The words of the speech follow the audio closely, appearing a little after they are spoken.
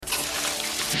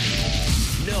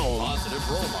No positive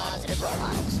role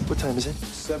models. What time is it?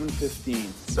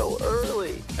 7:15. So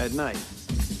early. At night.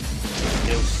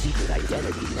 No secret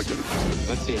identities.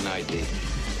 Let's see an ID.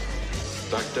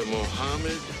 Dr.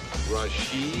 Mohammed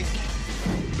Rashid.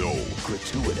 No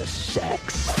gratuitous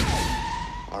sex.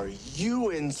 Are you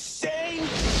insane?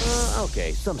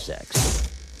 Okay, some sex.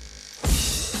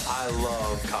 I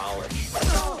love college.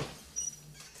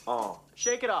 Oh,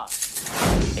 shake it off.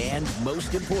 And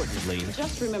most importantly,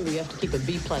 Just remember you have to keep a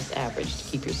B+ average to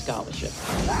keep your scholarship.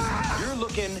 You're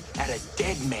looking at a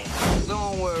dead man.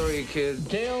 Don't worry, kid.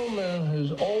 Daleman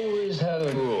has always had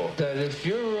a rule that if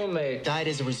your roommate Died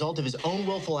as a result of his own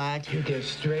willful act. you get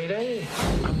straight A.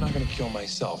 I'm not gonna kill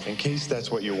myself, in case that's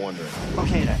what you're wondering.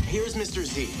 Okay, now, here's Mr.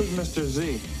 Z. Who's Mr.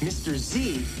 Z? Mr.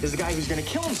 Z is the guy who's gonna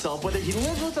kill himself whether he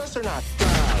lives with us or not.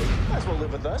 Might as well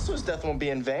live with us so his death won't be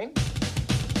in vain.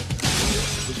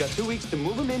 We've got 2 weeks to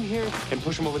move him in here and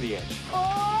push him over the edge.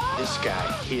 This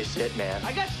guy, he is it, man.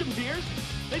 I got some beers.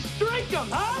 Let's drink them,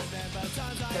 huh?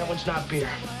 That one's not beer.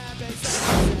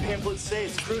 Pamphlets say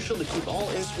it's crucial to keep all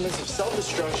instruments of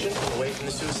self-destruction away from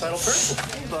the suicidal person.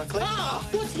 Hey, Buckley. Ah,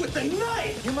 what's with the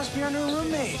knife? You must be our new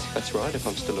roommate. That's right, if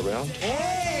I'm still around.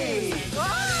 Hey!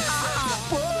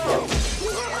 Whoa!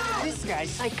 This guy's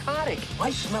psychotic.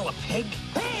 I smell a pig.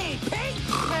 Hey, pig!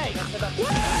 Hey!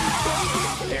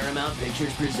 Paramount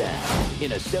Pictures presents,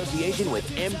 in association with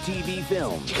MTV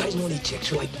Films, You guys know any chicks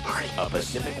who like to party? a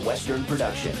Pacific Western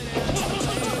production.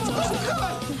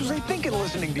 What was I thinking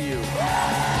listening to you?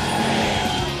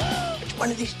 Which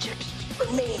one of these chicks is for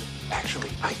me? Actually,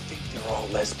 I think they're all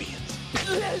lesbians.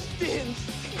 Lesbians!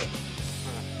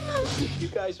 You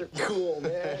guys are cool,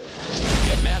 man.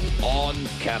 Men on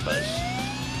campus.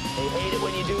 They hate it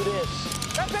when you do this.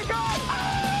 That's a gun!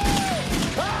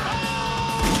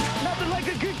 Nothing like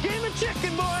a good game of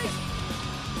chicken,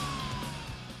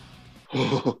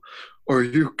 boys! Are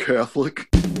you Catholic?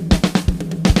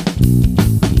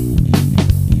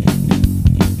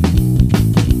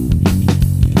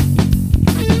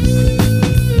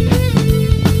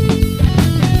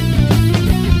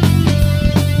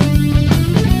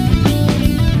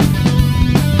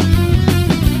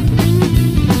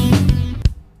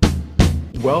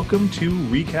 Welcome to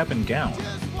Recap and Gown, a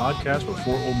podcast where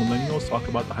four old millennials talk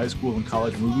about the high school and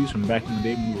college movies from back in the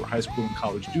day when we were high school and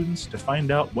college students to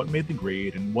find out what made the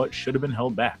grade and what should have been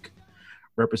held back.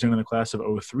 Representing the class of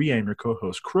 03, I'm your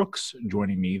co-host Crooks.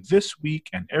 Joining me this week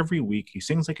and every week, he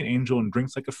sings like an angel and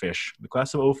drinks like a fish, the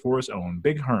class of 04's own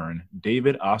Big Hearn,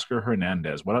 David Oscar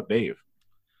Hernandez. What up, Dave?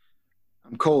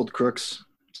 I'm cold, Crooks.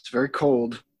 It's very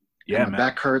cold. Yeah, My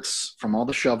back hurts from all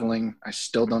the shoveling. I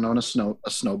still don't own a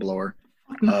snowblower.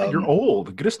 You're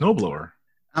old. Get a snowblower.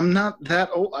 I'm not that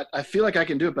old. I feel like I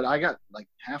can do it, but I got like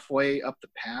halfway up the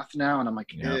path now, and I'm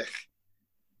like, Yeah. ugh.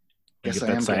 Guess get I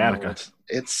that am sciatica.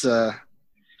 getting old.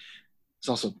 It's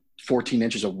also 14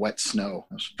 inches of wet snow.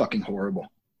 It was fucking horrible.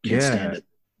 Can't stand it.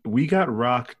 We got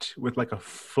rocked with like a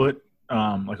foot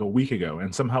like a week ago,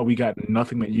 and somehow we got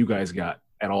nothing that you guys got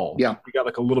at all. Yeah. We got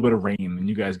like a little bit of rain, and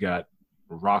you guys got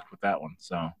rocked with that one.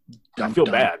 So I Dumb, feel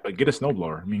dumb. bad, but get a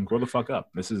snowblower. I mean, grow the fuck up.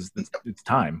 It's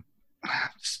time.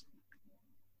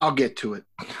 I'll get to it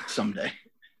someday.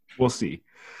 We'll see.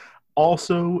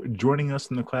 Also joining us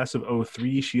in the class of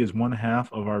 03, she is one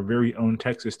half of our very own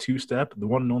Texas two-step, the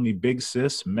one and only big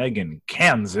sis, Megan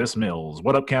Kansas Mills.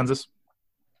 What up, Kansas?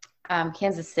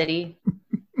 Kansas City,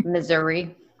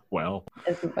 Missouri Well,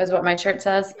 is what my shirt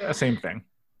says. same thing.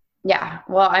 Yeah.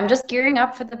 Well, I'm just gearing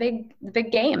up for the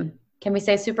big game. Can we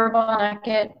say Super Bowl and not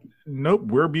get? Nope,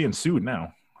 we're being sued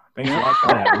now. Thanks a lot for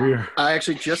that. We're I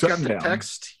actually just got shutting the down.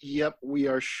 text. Yep, we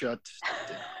are shut.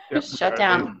 Yep. Shut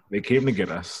down. They came to get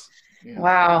us. Yeah.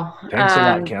 Wow. Thanks a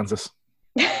lot, Kansas.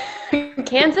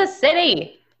 Kansas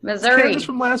City, Missouri. Kansas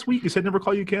from last week. You said never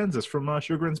call you Kansas from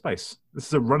Sugar and Spice. This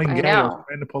is a running I gag I was know.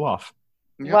 trying to pull off.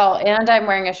 Yeah. Well, and I'm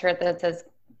wearing a shirt that says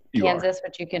You are. Kansas,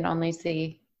 but you can only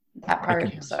see that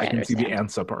part. So I can see the understand.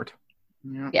 ANSA part.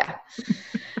 Yeah. Yeah.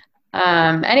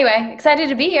 Anyway, excited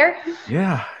to be here.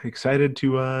 Yeah, excited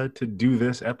to do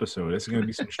this episode. It's going to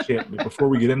be some shit. But before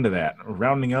we get into that,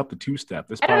 rounding up the two-step.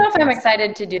 This I don't know if I'm podcast-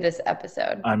 excited to do this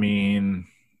episode, I mean,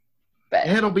 but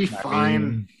It'll be I fine.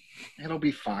 mean, It'll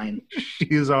be fine. she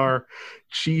is our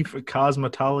chief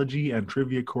cosmetology and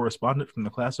trivia correspondent from the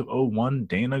class of 01,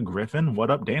 Dana Griffin. What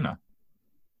up, Dana?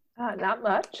 Not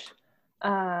much.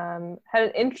 Had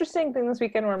an interesting thing this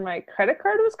weekend where my credit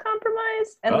card was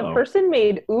compromised and the Uh-oh. person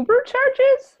made Uber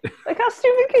charges. Like, how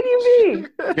stupid can you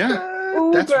be? Yeah,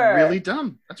 Uber. that's really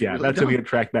dumb. That's Yeah, really that's dumb. how we get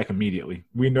tracked back immediately.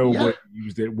 We know Yeah. what you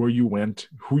used it, where you went,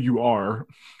 who you are.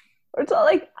 It's all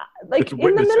like It's in the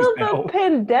witnesses middle of now. the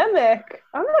pandemic,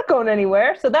 I'm not going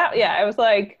anywhere. So that, yeah, I was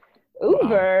like,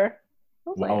 Uber. I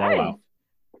was like, Wow.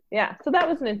 Yeah, so that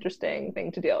was an interesting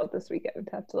thing to deal with this weekend.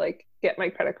 To have to like get my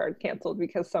credit card canceled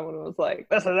because someone was like,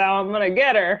 "This is how I'm gonna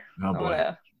get her. Oh I'm boy.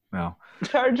 gonna No.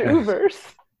 charge Ubers."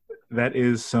 That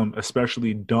is some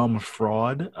especially dumb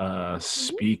fraud.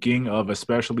 Speaking of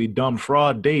especially dumb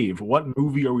fraud, Dave, what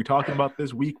movie are we talking about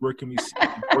this week? Where can we see it?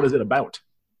 What is it about?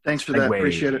 Thanks for that. Segue.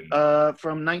 Appreciate it.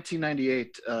 From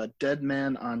 1998, Dead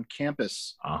Man on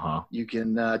Campus. Uh-huh. You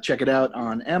can check it out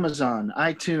on Amazon,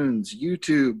 iTunes,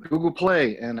 YouTube, Google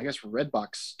Play, and I guess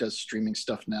Redbox does streaming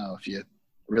stuff now if you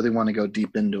really want to go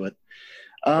deep into it.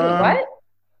 What?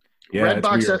 Yeah, it's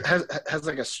Redbox weird. has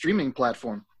like a streaming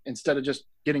platform. Instead of just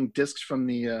getting discs from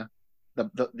the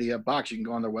box, you can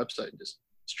go on their website and just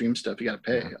stream stuff. You got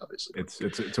to pay, obviously.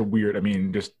 It's a weird. I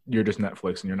mean, you're just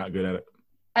Netflix and you're not good at it.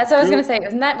 That's what I was going to say.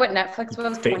 Isn't that what Netflix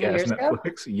was 20 Fake ass years ago?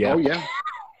 Netflix. Yeah. Oh yeah.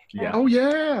 Yeah. Oh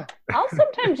yeah. I'll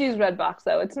sometimes use Redbox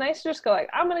though. It's nice to just go like,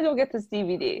 I'm gonna go get this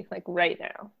DVD like right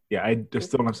now. Yeah. I just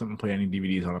still don't have something to play any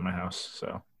DVDs on in my house.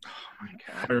 So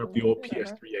fire up the old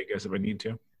PS3, I guess, if I need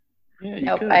to. Yeah,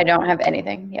 Nope, could. I don't have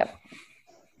anything. Yep.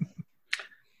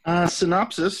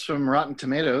 Synopsis from Rotten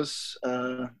Tomatoes.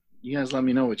 You guys let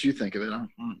me know what you think of it. I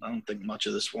don't think much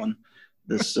of this one.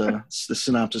 This the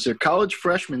synopsis here. College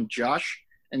freshmen Josh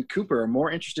and Cooper are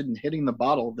more interested in hitting the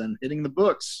bottle than hitting the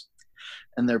books,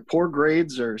 and their poor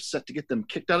grades are set to get them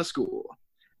kicked out of school.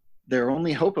 Their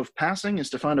only hope of passing is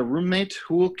to find a roommate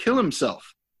who will kill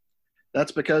himself.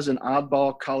 That's because an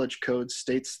oddball college code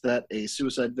states that a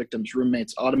suicide victim's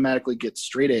roommates automatically get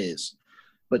straight A's,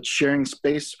 but sharing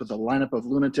space with a lineup of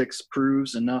lunatics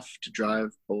proves enough to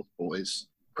drive both boys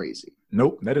crazy.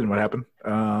 Nope, that isn't what happened.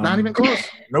 Not even close.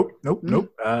 Nope.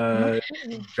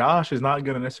 Josh is not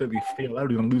going to necessarily fail out.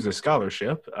 He's going to lose a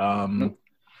scholarship.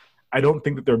 I don't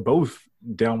think that they're both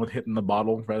down with hitting the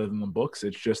bottle rather than the books.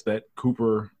 It's just that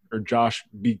Cooper or Josh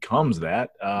becomes that.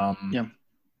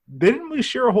 They didn't really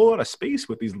share a whole lot of space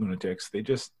with these lunatics. They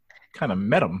just kind of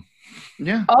met them.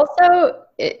 Yeah. Also,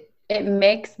 it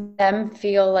makes them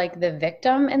feel like the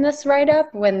victim in this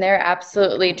write-up when they're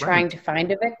absolutely trying to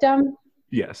find a victim.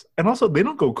 Yes. And also, they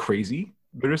don't go crazy.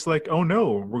 They're just like, oh,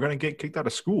 no, we're going to get kicked out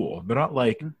of school. They're not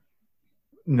like,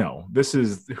 no, this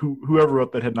is whoever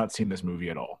wrote that had not seen this movie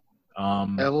at all.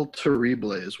 El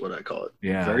Terrible is what I call it.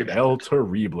 Yeah, Very bad. El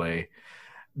Terrible.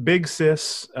 Big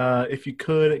Sis, if you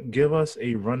could give us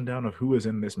a rundown of who is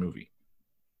in this movie.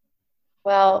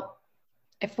 Well,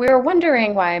 if we were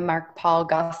wondering why Mark Paul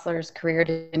Gosselaar's career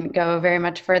didn't go very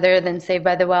much further than Saved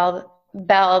by the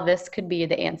Bell, this could be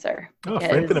the answer. Oh,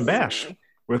 Franklin and Bash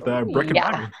with Breck and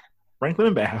Bonnie. Franklin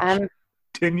and Bash.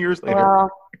 10 years later.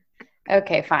 Well,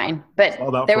 okay, fine, but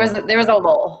there was a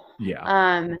lull.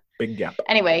 Yeah. Big gap.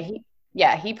 Anyway,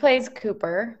 he plays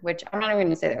Cooper, which I'm not even going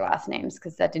to say their last names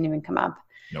because that didn't even come up.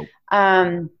 Nope.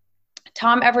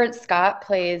 Tom Everett Scott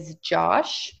plays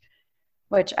Josh,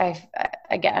 which I'm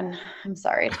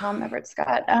sorry, Tom Everett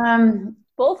Scott.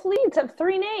 Both leads have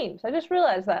 3 names. I just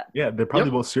realized that. Yeah, they're probably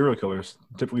both serial killers.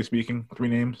 Typically speaking, 3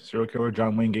 names: serial killer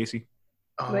John Wayne Gacy.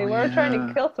 They were trying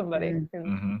to kill somebody.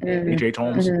 H.H.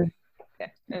 Holmes.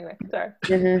 Okay. Anyway,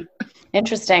 sorry.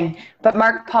 Interesting, but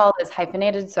Mark Paul is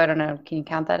hyphenated, so I don't know. Can you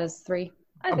count that as 3?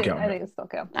 I think it still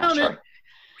counts. Not sure.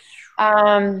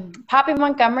 Poppy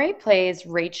Montgomery plays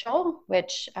Rachel,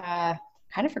 which kind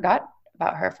of forgot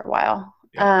about her for a while.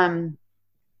 Yeah.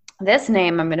 This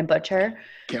name I'm going to butcher.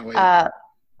 Can't wait.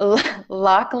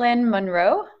 Lachlan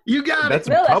Monroe. You got That's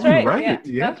it. probably right.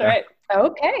 Yeah, that's right.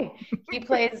 Okay. He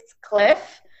plays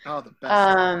Cliff. Oh,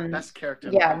 the best character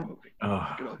in the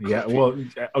movie. Yeah, well,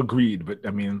 agreed, but I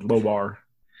mean, low bar.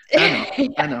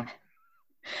 I know.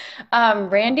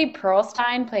 Randy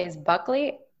Perlstein plays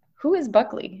Buckley. Who is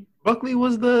Buckley? Buckley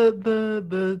was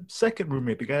the second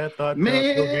roommate, the guy I thought Bill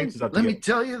Gates is out to let me get.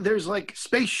 tell you, there's like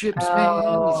spaceships,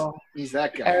 man. He's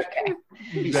that guy. Okay.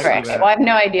 Exactly Well, I have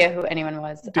no idea who anyone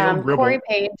was. Dale Gribble. Corey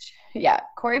Page. Yeah,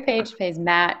 Corey Page plays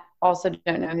Matt. Also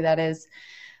don't know who that is.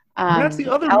 That's the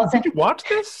other one. Did you watch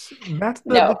this? Matt's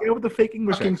the guy with the fake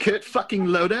English fucking accent. Kurt fucking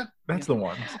Loda. That's the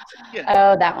one. Yeah.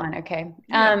 Oh, that one. Okay.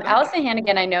 Allison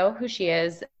Hannigan, I know who she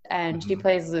is, and she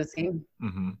plays Lucy.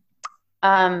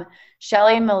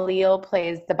 Shelley Malil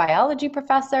plays the biology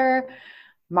professor.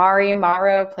 Mari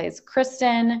Morrow plays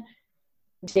Kristen.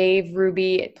 Dave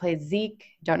Ruby plays Zeke.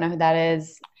 Don't know who that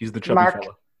is. He's the chubby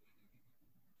fella.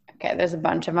 Okay, there's a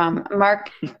bunch of them. Mark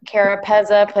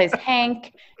Carapezza plays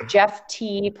Hank. Jeff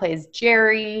T plays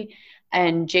Jerry.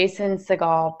 And Jason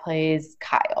Segal plays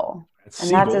Kyle.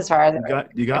 That's as far as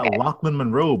you got Lachlan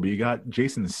Monroe, but you got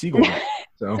Jason Segel.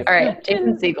 So, all right,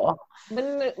 Jason Segel.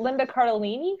 Linda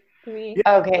Cardellini?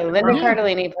 Okay, Linda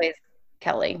Cardellini plays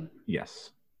Kelly.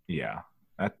 yes. Yeah.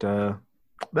 That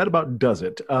about does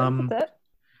it.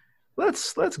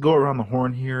 Let's go around the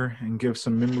horn here and give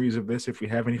some memories of this if we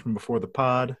have any from before the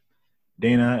pod.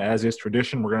 Dana, as is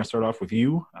tradition, we're going to start off with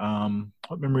you.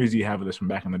 What memories do you have of this from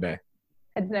back in the day?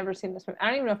 I'd never seen this movie. I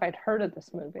don't even know if I'd heard of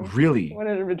this movie. Really? When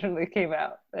it originally came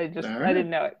out. I didn't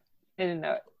know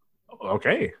it.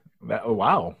 Okay.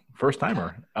 Wow. First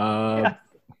timer.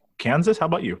 Kansas, how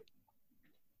about you?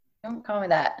 Don't call me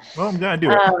that. Well, I'm going to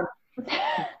do it.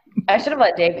 I should have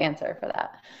let Dave answer for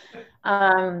that.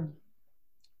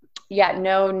 Yeah,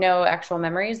 no actual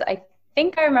memories. I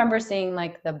think I remember seeing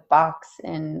like the box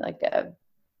in like a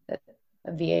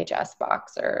VHS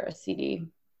box or a CD,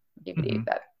 DVD.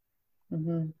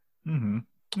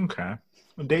 Okay.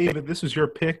 Well, Dave, this is your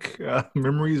pick.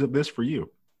 Memories of this for you.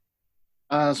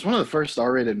 It's one of the first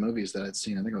R-rated movies that I'd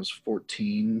seen. I think I was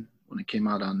 14 when it came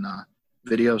out on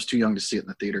video. I was too young to see it in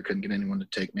the theater. Couldn't get anyone to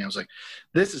take me. I was like,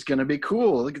 this is going to be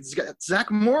cool. Look, it's got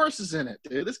Zach Morris is in it,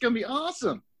 dude. This is going to be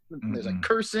awesome. There's like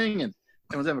cursing and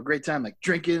everyone's having a great time, like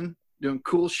drinking, doing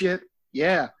cool shit.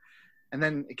 Yeah. And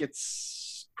then it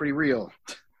gets pretty real.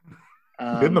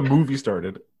 Then the movie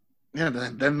started. Yeah,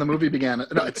 then the movie began.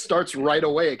 No, it starts right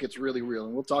away. It gets really real,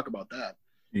 and we'll talk about that.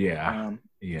 Yeah.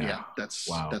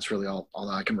 That's really all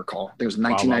that I can recall. I think it was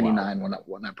 1999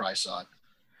 when I probably saw it.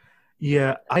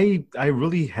 Yeah, I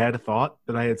really had thought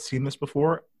that I had seen this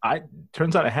before.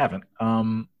 Turns out I haven't.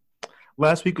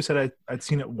 Last week we said I'd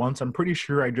seen it once. I'm pretty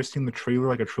sure I'd just seen the trailer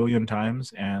like a trillion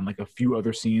times and like a few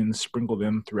other scenes sprinkled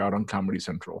in throughout on Comedy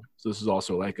Central. So this is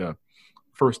also like a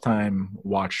first time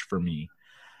watch for me.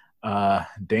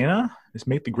 Dana, does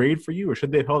make the grade for you or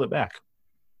should they have held it back?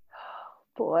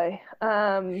 Boy.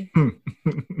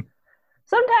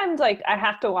 Sometimes like I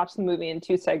have to watch the movie in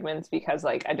two segments because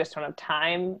like I just don't have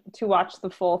time to watch the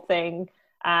full thing.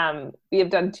 We have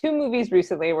done two movies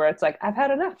recently where it's like I've had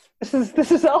enough.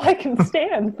 This is all I can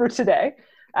stand for today.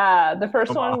 The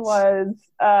first one was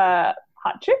Hot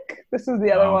Chick. This is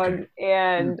the other one,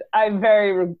 and I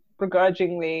very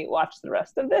begrudgingly watched the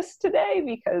rest of this today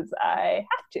because I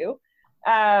have to.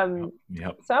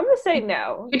 So I'm gonna say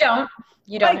no. You don't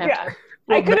like, have to.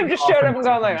 I could have just showed up and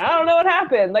gone like, I don't know what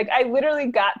happened. Like I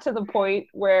literally got to the point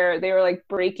where they were like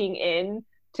breaking in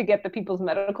to get the people's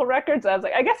medical records. I was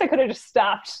like, I guess I could have just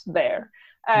stopped there.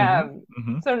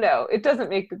 So no, it doesn't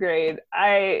make the grade.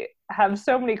 I have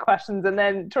so many questions, and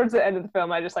then towards the end of the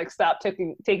film, I just like stopped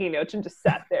taking notes and just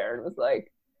sat there and was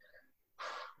like,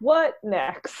 what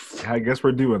next? I guess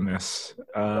we're doing this.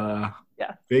 Yeah.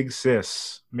 Big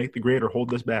sis, make the grade or hold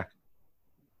this back.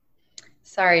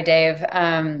 Sorry, Dave.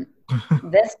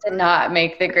 This did not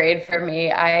make the grade for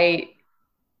me.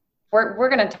 We're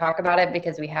going to talk about it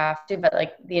because we have to, but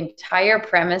like the entire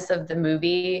premise of the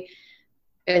movie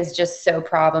is just so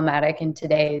problematic in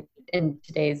today's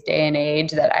day and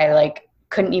age that I like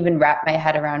couldn't even wrap my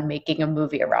head around making a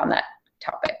movie around that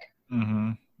topic.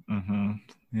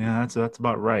 Yeah, that's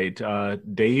about right.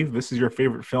 Dave, this is your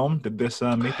favorite film. Did this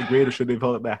make the grade or should they have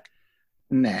held it back?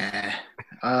 Nah.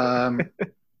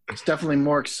 It's definitely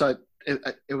more exciting.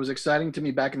 It was exciting to me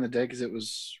back in the day because it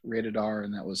was rated R,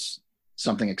 and that was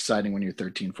something exciting when you're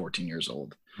 13, 14 years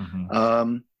old.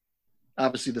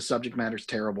 Obviously, the subject matter is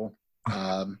terrible.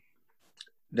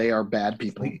 They are bad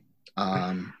people.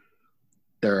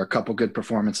 There are a couple good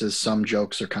performances. Some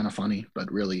jokes are kind of funny,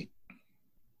 but really,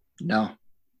 no.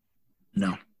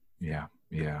 Yeah.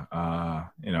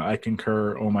 I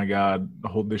concur. Oh my God,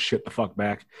 hold this shit the fuck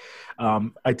back.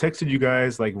 I texted you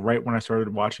guys like right when I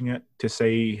started watching it to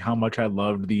say how much I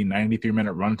loved the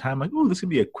 93-minute runtime. Like, oh, this could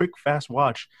be a quick, fast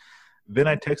watch. Then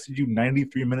I texted you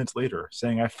 93 minutes later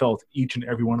saying I felt each and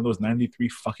every one of those 93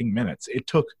 fucking minutes. It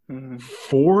took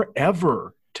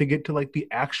forever to get to like the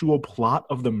actual plot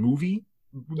of the movie.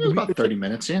 It was about 30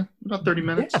 minutes, yeah. About 30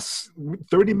 minutes. Yes,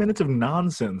 30 minutes of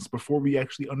nonsense before we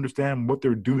actually understand what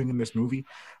they're doing in this movie.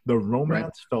 The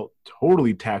romance felt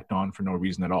totally tacked on for no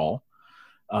reason at all.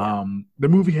 The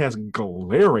movie has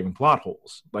glaring plot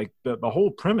holes. Like, the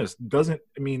whole premise doesn't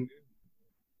make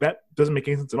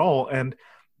any sense at all. And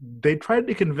they tried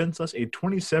to convince us a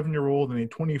 27-year-old and a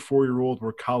 24-year-old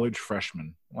were college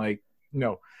freshmen. Like,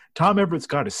 no. Tom Everett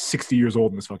Scott is 60 years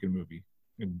old in this fucking movie.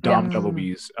 Dom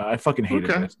DeLuise. I fucking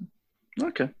hated this.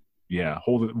 Okay. Yeah,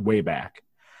 hold it way back.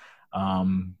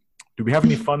 Do we have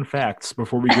any fun facts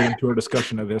before we get into our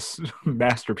discussion of this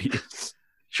masterpiece?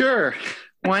 Sure.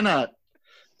 Why not?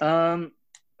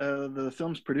 The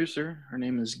film's producer, her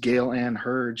name is Gail Ann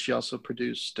Hurd. She also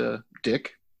produced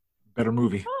Dick. Better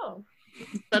movie. Oh.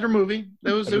 Better movie.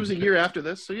 It was a year after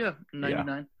this, so yeah,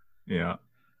 99. Yeah.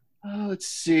 Let's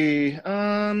see.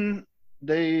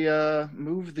 They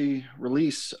moved the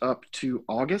release up to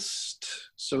August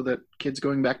so that kids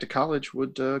going back to college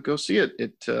would go see it.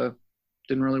 It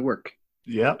didn't really work.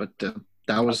 Yeah. But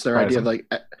that was their idea. Like,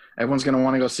 everyone's going to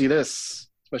want to go see this,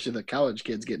 especially the college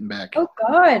kids getting back. Oh,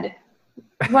 God.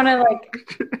 You want to, like,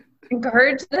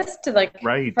 encourage this to, like,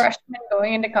 freshmen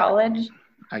going into college?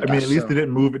 I mean, at least they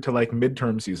didn't move it to, like,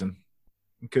 midterm season.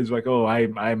 Because, like, oh,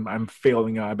 I'm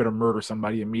failing. I better murder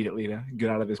somebody immediately to get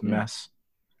out of this mess.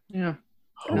 Yeah.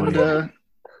 And,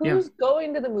 who's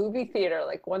going to the movie theater,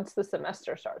 like, once the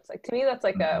semester starts? Like, to me, that's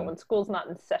like a when school's not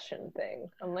in session thing.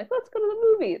 I'm like, let's go to the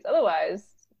movies. Otherwise,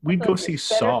 we'd go see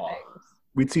Saw.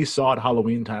 We'd see Saw at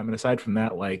Halloween time. And aside from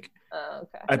that, like,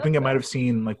 I think I might have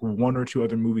seen, like, one or two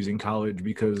other movies in college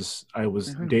because I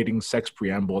was dating Sex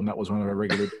Preamble, and that was one of my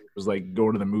regular days. Was, like,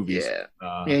 go to the movies.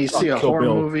 Yeah. You see a horror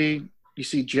movie. You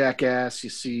see Jackass.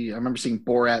 I remember seeing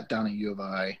Borat down at U of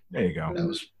I. There you go. It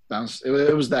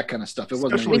was that kind of stuff. It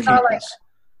wasn't. We saw like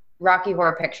Rocky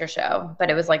Horror Picture Show, but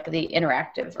it was like the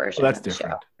interactive version. That's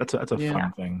different. That's a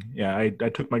fun thing. Yeah, I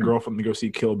took my girlfriend to go see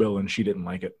Kill Bill, and she didn't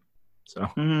like it. So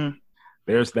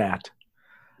there's that.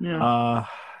 Yeah.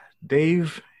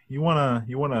 Dave, you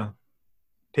wanna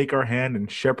take our hand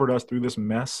and shepherd us through this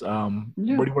mess? Where do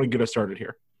you want to get us started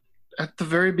here? At the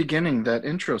very beginning, that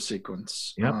intro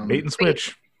sequence. Yep, bait and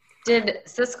switch. Did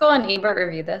Siskel and Ebert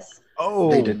review this?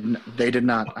 Oh, they did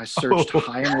not. I searched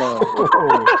high and low.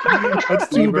 That's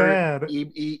too bad.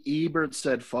 Ebert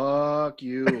said, "Fuck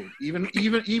you." Even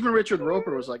Richard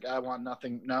Roper was like, "I want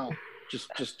nothing. No,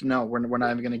 just no. We're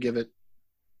not even going to give it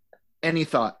any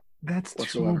thought." That's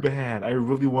whatsoever. Too bad. I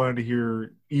really wanted to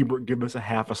hear Ebert give us a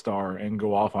half a star and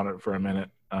go off on it for a minute.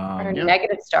 Or a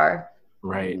negative star.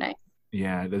 Right. Nice.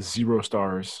 Yeah, the 0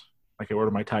 stars. Like I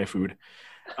order my Thai food.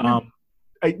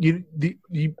 You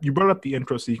brought up the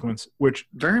intro sequence, which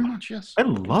very much, yes, I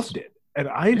loved it, and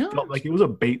I felt like it was a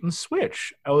bait and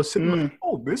switch. I was sitting like,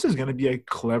 oh, this is going to be a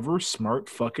clever, smart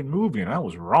fucking movie, and I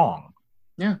was wrong.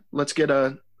 Yeah, let's get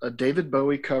a David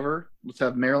Bowie cover. Let's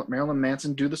have Marilyn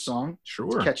Manson do the song. Sure,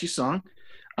 it's a catchy song.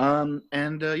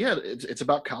 It's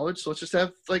about college, so let's just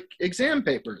have like exam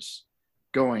papers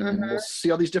going, and we'll see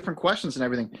all these different questions and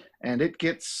everything, and it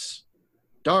gets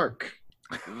dark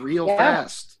real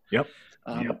fast. Yep.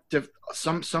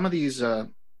 Some of these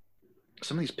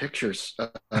pictures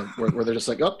where they're just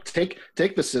like, oh, take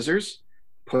the scissors,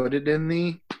 put it in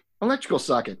the electrical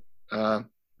socket.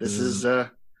 This is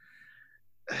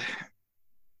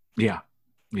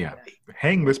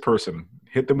hang this person,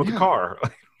 hit them with a car.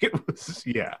 It was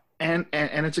and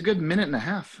it's a good minute and a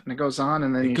half, and it goes on,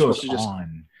 and then you're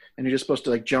just supposed to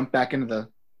like jump back into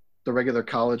the regular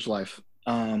college life.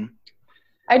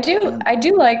 I do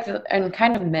like and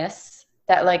kind of miss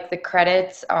that, like, the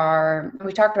credits are,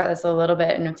 we talked about this a little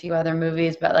bit in a few other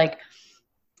movies, but like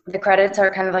the credits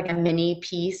are kind of like a mini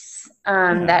piece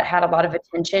that had a lot of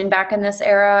attention back in this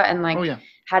era, and like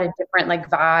had a different like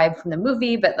vibe from the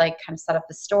movie, but like kind of set up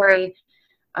the story.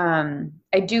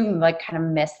 I do like kind of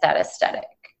miss that aesthetic,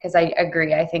 because I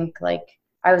agree. I think like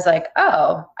I was like,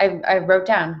 oh, I wrote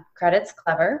down credits,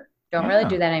 clever. Don't really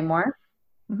do that anymore.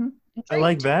 Mm-hmm. I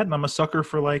like that, and I'm a sucker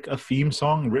for like a theme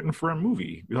song written for a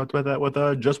movie. We talked about that with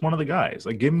Just One of the Guys.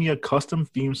 Like, give me a custom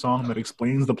theme song that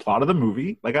explains the plot of the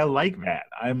movie. Like, I like that.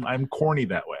 I'm corny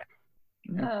that way.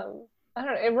 I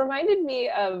don't know. It reminded me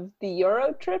of the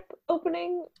Euro Trip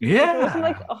opening. Yeah, it wasn't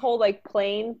like a whole like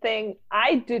plane thing.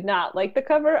 I did not like the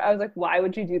cover. I was like, why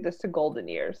would you do this to Golden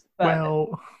Years? But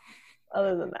well,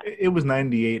 other than that, it was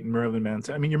 '98 and Marilyn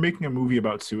Manson. I mean, you're making a movie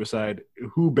about suicide.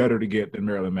 Who better to get than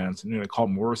Marilyn Manson? You're gonna call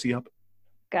Morrissey up?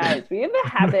 Guys, we have a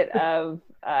habit of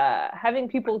having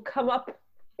people come up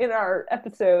in our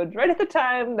episodes right at the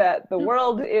time that the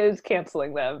world is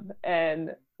canceling them.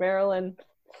 And Marilyn,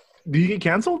 do you get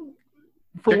canceled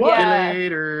for what?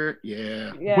 Later,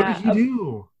 yeah. What did he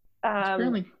do?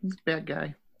 Apparently, he's a bad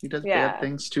guy. He does bad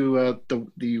things to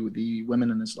the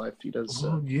women in his life. He does.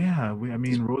 Rose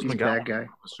McGowan. Guy. I'm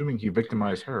assuming he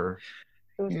victimized her.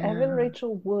 It was Evan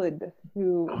Rachel Wood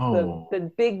who was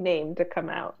the big name to come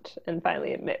out and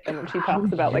finally admit when she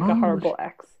talks about like a horrible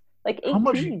ex. Like 18. How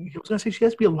much? I was gonna say she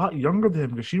has to be a lot younger than him,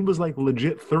 because she was like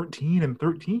legit 13 and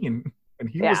 13, and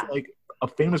he was like a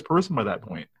famous person by that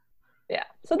point. Yeah,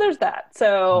 so there's that.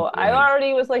 So I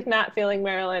already was like not feeling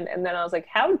Marilyn, and then I was like,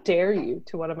 how dare you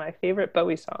to one of my favorite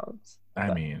Bowie songs.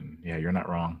 I mean, yeah, you're not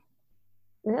wrong.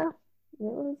 Yeah, it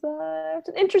was it's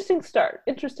an interesting start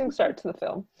to the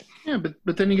film. Yeah,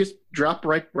 but then you just drop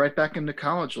right back into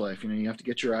college life. You know, you have to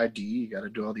get your ID, you got to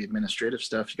do all the administrative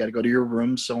stuff, you got to go to your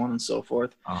room, so on and so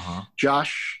forth. Uh-huh.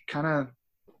 Josh, kind of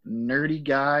nerdy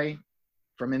guy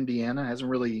from Indiana, hasn't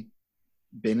really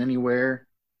been anywhere,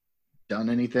 done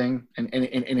anything, and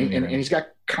he's got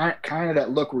kind of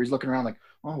that look where he's looking around like,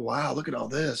 oh wow, look at all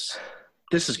this.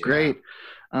 This is great.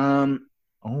 Oh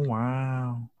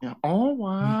wow. Yeah. Oh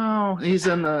wow. He's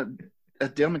in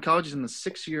at Daleman College. He's in the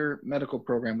 6-year medical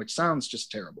program, which sounds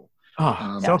just terrible.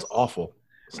 Sounds awful.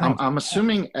 I'm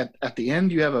assuming at the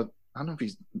end you have I don't know if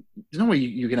there's no way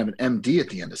you can have an MD at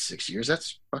the end of 6 years.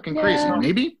 That's fucking crazy.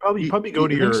 Maybe probably go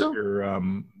to your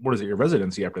what is it, your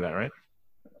residency after that, right?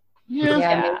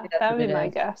 Yeah, that would be my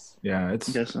guess. Yeah, it's.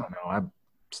 I don't know. I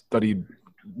studied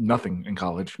nothing in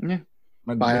college. Yeah,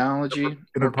 biology,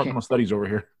 interdepartmental studies over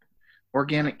here.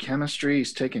 Organic chemistry.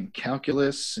 He's taking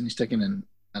calculus, and he's taking an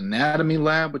anatomy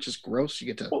lab, which is gross. You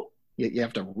get to you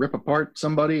have to rip apart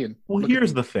somebody. And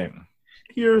here's the thing.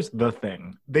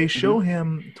 They show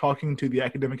him talking to the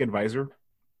academic advisor,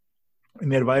 and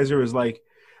the advisor is like,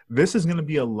 this is going to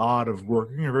be a lot of work.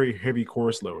 You're a very heavy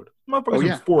course load.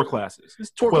 Motherfuckers in 4 classes.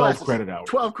 It's 12 credit hours.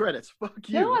 12 credits. Fuck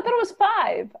you. No, I thought it was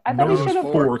 5. I thought it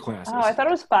was 4 classes. Oh, I thought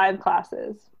it was 5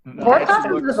 classes. 4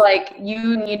 classes is like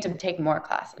you need to take more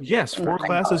classes. Yes, 4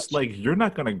 classes. College. Like you're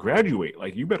not going to graduate.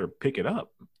 Like you better pick it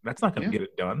up. That's not going to get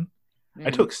it done. I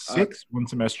took 6 one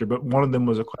semester, but one of them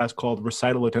was a class called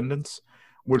recital attendance,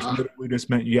 which literally just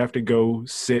meant you have to go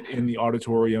sit in the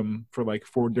auditorium for like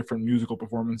 4 different musical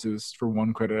performances for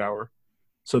 1 credit hour,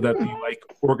 so that the like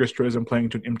orchestra isn't playing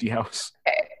to an empty house.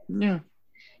 Okay. Yeah.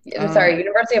 I'm sorry,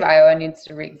 University of Iowa needs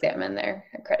to re-examine their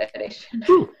accreditation.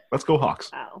 Ooh, let's go Hawks.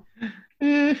 Wow.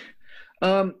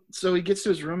 So he gets to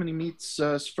his room and he meets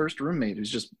his first roommate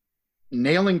who's just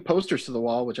nailing posters to the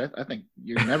wall, which I think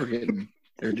you're never getting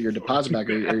your deposit back,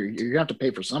 or you're going to have to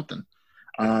pay for something.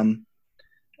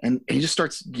 And he just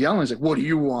starts yelling. He's like, what do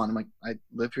you want? I'm like, I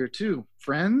live here too.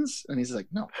 Friends? And he's like,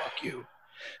 no, fuck you.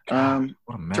 God,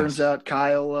 what a mess. Turns out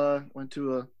Kyle went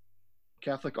to a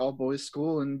Catholic all-boys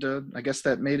school, and I guess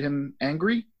that made him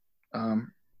angry. I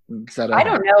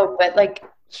don't know, but like,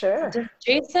 sure. Does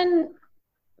Jason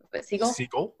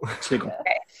Segel? Segel.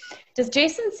 Okay. Does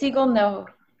Jason Segel know,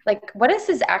 like, what is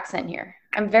his accent here?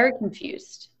 I'm very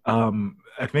confused.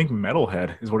 I think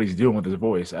metalhead is what he's doing with his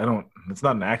voice. It's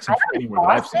not an accent from anywhere that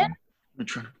I've seen.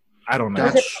 I don't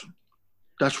know.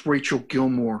 That's Rachel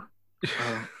Gilmore.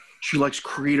 She likes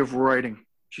creative writing.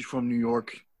 She's from New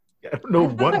York. I don't know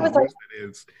what it was like it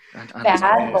is.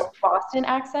 Bad Boston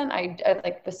accent. I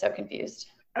like was so confused.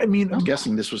 I mean, I'm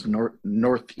guessing this was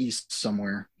northeast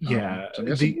somewhere. Yeah, so I'm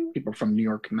guessing people from New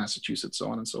York, Massachusetts, so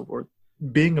on and so forth.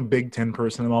 Being a Big Ten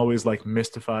person, I'm always like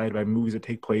mystified by movies that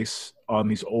take place on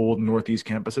these old Northeast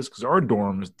campuses, because our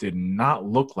dorms did not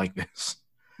look like this.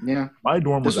 Yeah, my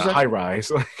dorm was a high rise.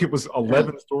 Like it was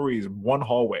 11 stories, 1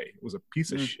 hallway. It was a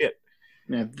piece of shit.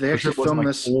 Yeah, they actually filmed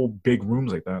this old big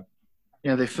rooms like that.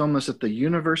 Yeah, they filmed this at the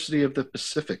University of the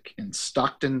Pacific in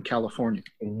Stockton, California.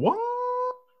 What?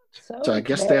 So I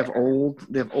guess they have old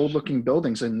looking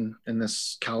buildings in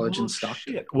this college in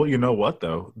Stockton. Shit. Well, you know what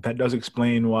though? That does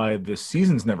explain why the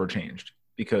seasons never changed,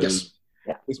 because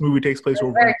this movie takes place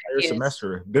over an entire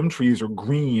semester. Them trees are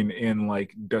green in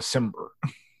like December,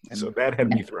 so that had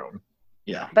me thrown.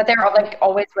 Yeah, but they're all like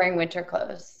always wearing winter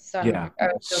clothes. So yeah,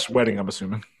 sweating. I'm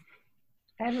assuming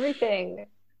everything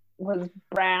was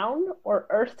brown or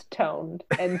earth toned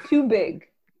and too big.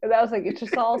 And I was like, it's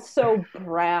just all so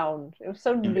brown. It was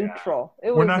so neutral.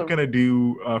 We're not going to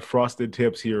do frosted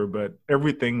tips here, but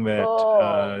everything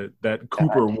that that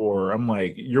Cooper wore, I'm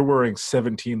like, you're wearing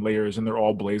 17 layers and they're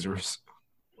all blazers.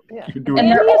 Yeah. And he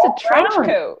has a trench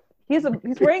coat. He's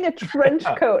wearing a trench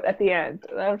coat at the end.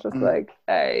 And I was just like,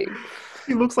 hey.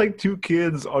 He looks like 2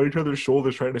 kids on each other's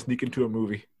shoulders trying to sneak into a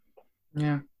movie.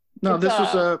 Yeah. No,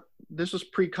 this was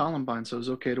pre-Columbine, so it was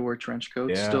okay to wear trench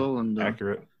coats still. And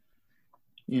accurate.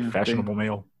 You know, fashionable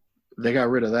male. They got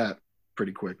rid of that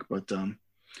pretty quick. But let's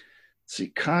see,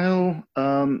 Kyle,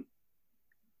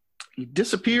 he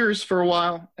disappears for a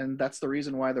while, and that's the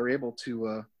reason why they're able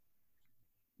to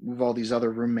move all these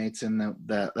other roommates in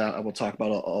that I will talk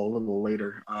about a little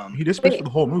later. He disappeared for the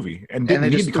whole movie and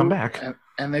didn't need to come back.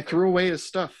 And they threw away his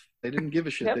stuff. They didn't give a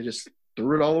shit. They just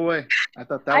threw it all away. I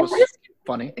thought that was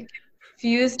funny.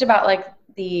 Confused about like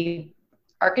the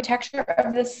architecture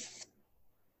of this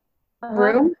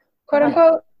room, quote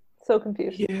unquote. So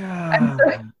confused. Yeah,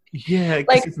 yeah.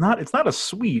 Like, it's not a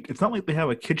suite. It's not like they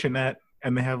have a kitchenette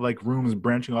and they have like rooms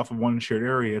branching off of one shared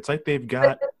area. It's like they've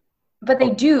got. But they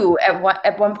do at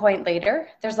one point later.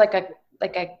 There's like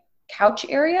a couch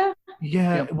area.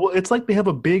 Yeah, well, it's like they have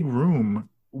a big room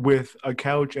with a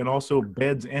couch and also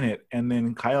beds in it, and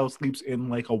then Kyle sleeps in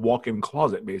like a walk-in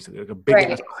closet, basically, like a big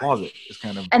ass closet. Is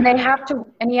kind of. And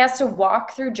he has to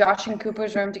walk through Josh and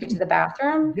Cooper's room to get to the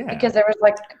bathroom. Yeah. Because there was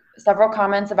like several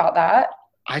comments about that.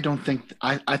 I don't think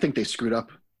I think they screwed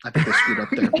up. I think they screwed up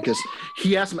there because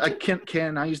he asked him,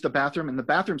 "Can I use the bathroom?" And the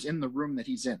bathroom's in the room that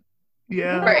he's in.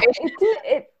 Yeah. Right.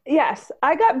 Yes,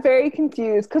 I got very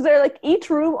confused because they're like each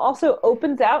room also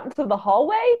opens out into the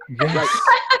hallway. Yes.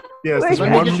 Yes. This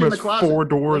Like, one let me room get you in has the 4 closet.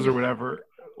 doors or whatever.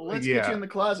 Let's get you in the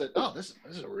closet. Oh, this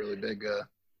is a really big.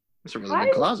 This is a really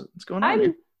big closet. What's going on I'm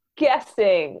here?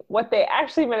 guessing what they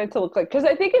actually meant it to look like because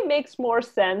I think it makes more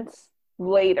sense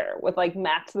later with like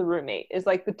Matt's the roommate is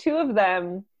like the two of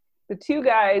them, the two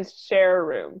guys share a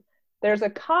room. There's a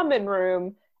common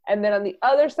room, and then on the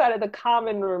other side of the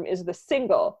common room is the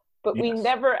single. But we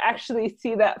never actually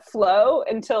see that flow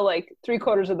until like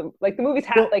 3/4 of the the movie's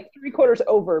like 3/4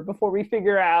 over before we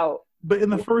figure out. But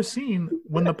in the first scene,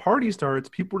 when the party starts,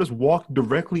 people just walk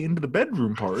directly into the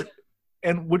bedroom part,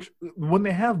 and when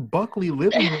they have Buckley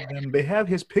living with them, they have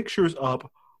his pictures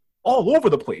up all over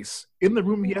the place in the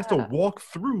room. He has to walk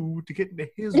through to get into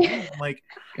his room. Like,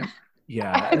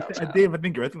 yeah, Dave, I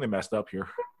think they messed up here.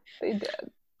 They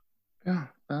did. Yeah,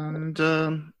 and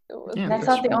that's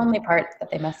not the only part that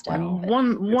they messed up.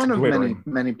 One of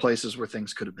many places where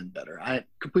things could have been better. I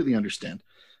completely understand.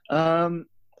 Let's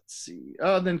see.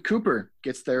 Then Cooper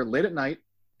gets there late at night,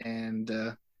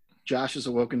 and Josh is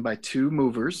awoken by 2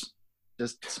 movers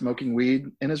just smoking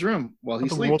weed in his room while he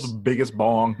sleeps. The world's biggest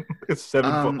bong. It's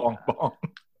 7-foot long bong.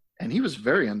 And he was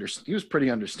he was pretty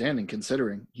understanding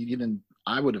considering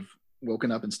I would have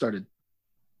woken up and started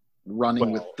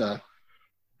running with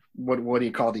what do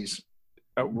you call these?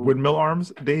 Windmill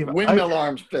arms, Dave. Windmill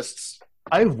arms, fists.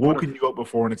 I've woken you up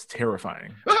before, and it's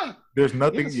terrifying. There's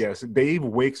nothing. Yes, Dave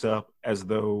wakes up as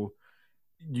though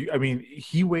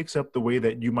he wakes up the way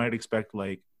that you might expect,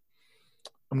 like,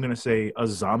 I'm gonna say a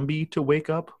zombie to wake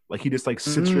up. Like he just like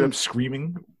sits straight up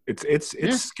screaming. It's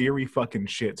scary fucking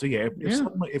shit. So yeah,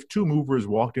 if 2 movers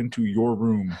walked into your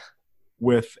room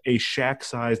with a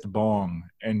shack-sized bong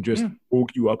and just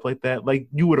woke you up like that, like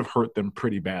you would have hurt them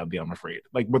pretty badly, I'm afraid.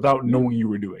 Like without knowing you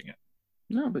were doing it.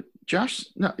 No, but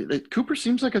Cooper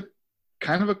seems like a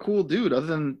kind of a cool dude. Other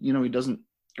than he doesn't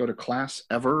go to class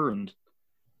ever and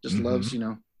just loves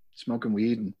smoking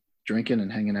weed and drinking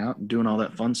and hanging out and doing all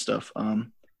that fun stuff.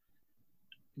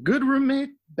 Good roommate,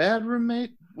 bad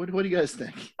roommate. What do you guys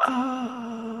think?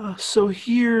 So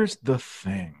here's the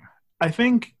thing. I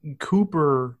think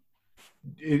Cooper,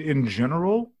 in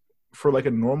general, for like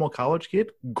a normal college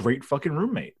kid, great fucking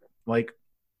roommate. Like,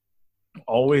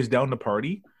 always down to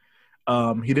party.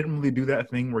 He didn't really do that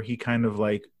thing where he kind of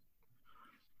like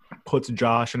puts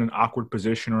Josh in an awkward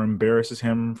position or embarrasses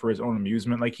him for his own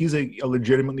amusement. Like, he's a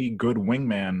legitimately good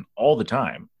wingman all the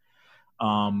time.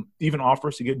 Even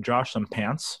offers to get Josh some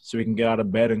pants so he can get out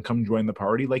of bed and come join the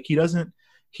party. Like, he doesn't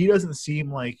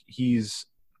seem like he's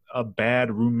a bad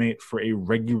roommate for a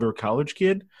regular college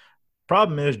kid.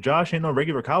 Problem is, Josh ain't no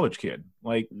regular college kid.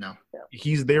 Like, no,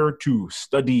 he's there to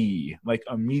study, like,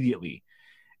 immediately.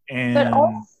 And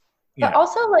but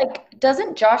also, like,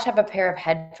 doesn't Josh have a pair of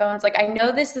headphones? Like, I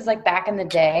know this is like back in the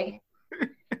day,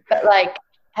 but like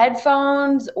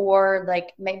headphones or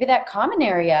like maybe that common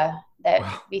area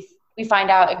that we find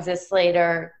out exists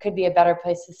later could be a better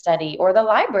place to study, or the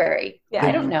library. Yeah,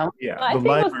 I don't know. Yeah, I think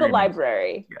it was the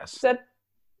library. Yes. That's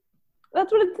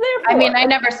what it's there for. I mean, I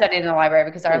never studied in the library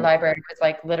because our library was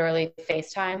like literally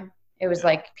FaceTime. It was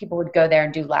like people would go there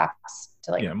and do laps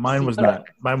to like. Yeah, mine was not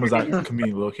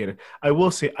conveniently located. I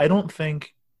will say, I don't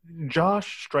think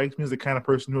Josh strikes me as the kind of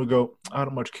person who would go, I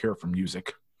don't much care for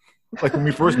music. Like when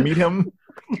we first meet him,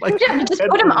 like just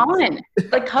put him on,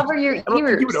 like cover your ears. I don't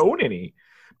think he would own any.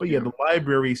 But yeah, the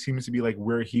library seems to be like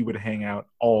where he would hang out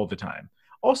all the time.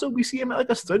 Also, we see him at like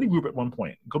a study group at one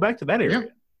point. Go back to that area.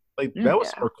 Like that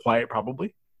was more quiet,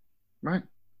 probably. Right.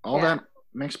 All that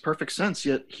makes perfect sense.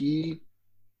 Yet he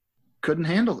couldn't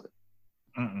handle it.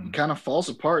 He kind of falls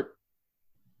apart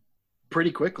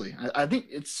pretty quickly. I think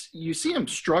you see him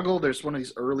struggle. There's one of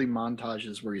these early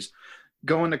montages where he's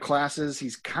going to classes.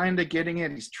 He's kind of getting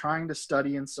it. He's trying to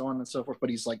study and so on and so forth. But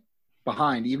he's like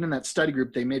behind. Even in that study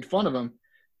group, they made fun of him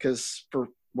because for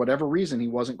whatever reason, he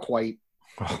wasn't quite.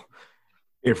 Well,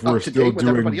 if we're still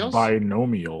doing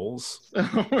binomials.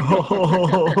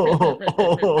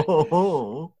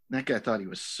 That guy thought he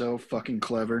was so fucking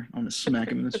clever. I'm going to smack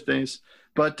him in his face.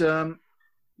 But,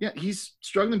 he's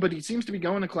struggling, but he seems to be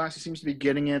going to class. He seems to be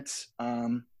getting it.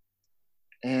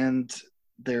 And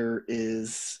there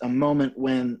is a moment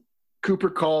when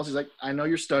Cooper calls. He's like, I know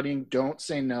you're studying. Don't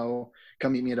say no.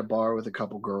 Come meet me at a bar with a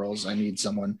couple girls. I need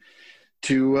someone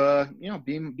to,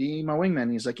 be my wingman.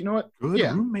 And he's like, you know what? Good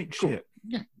roommate shit.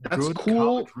 Yeah, that's good cool.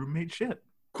 College roommate shit.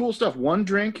 Cool stuff. One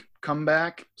drink, come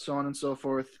back, so on and so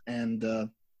forth, and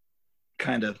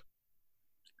kind of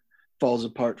falls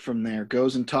apart from there.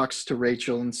 Goes and talks to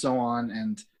Rachel and so on.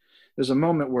 And there's a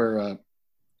moment where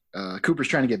Cooper's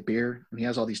trying to get beer, and he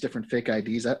has all these different fake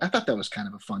IDs. I thought that was kind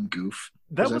of a fun goof.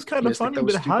 That was kind of funny,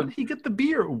 but how did he get the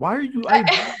beer? Why are you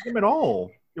IDing him at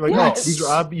all? You're like, no, these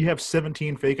are you have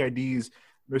 17 fake IDs,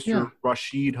 Mr.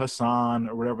 Rashid Hassan,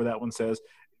 or whatever that one says.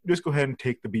 Just go ahead and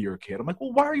take the beer, kid. I'm like,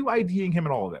 well, why are you IDing him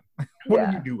at all then? What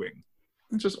are you doing?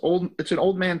 It's just old. It's an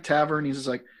old man tavern. He's just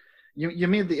like, you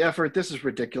made the effort. This is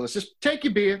ridiculous. Just take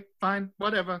your beer. Fine,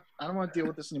 whatever. I don't want to deal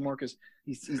with this anymore because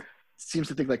he seems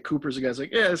to think like Cooper's a guy's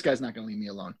like, yeah, this guy's not going to leave me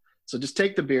alone. So just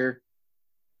take the beer,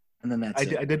 and then that's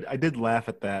it. I did laugh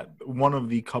at that. One of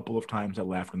the couple of times I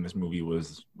laughed in this movie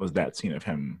was that scene of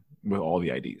him with all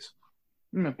the IDs.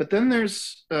 But then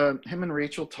there's him and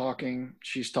Rachel talking.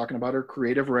 She's talking about her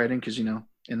creative writing because,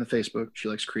 in the Facebook, she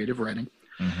likes creative writing.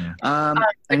 Mm-hmm.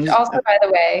 And also, by the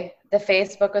way, the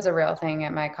Facebook was a real thing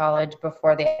at my college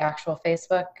before the actual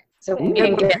Facebook. So we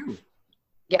didn't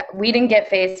get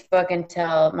Facebook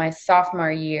until my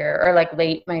sophomore year or like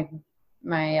late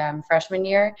my freshman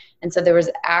year. And so there was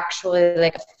actually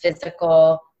like a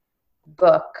physical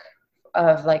book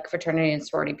of like fraternity and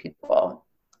sorority people.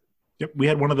 Yep, we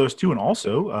had one of those too. And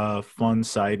also, fun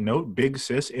side note, Big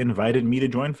Sis invited me to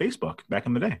join Facebook back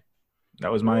in the day.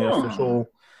 That was my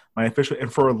official,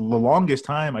 and for the longest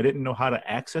time, I didn't know how to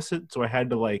access it. So I had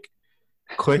to like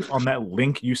click on that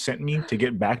link you sent me to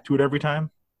get back to it every time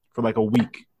for like a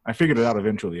week. I figured it out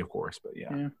eventually, of course, but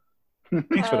yeah.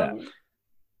 Thanks for that.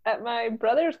 At my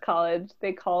brother's college,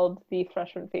 they called the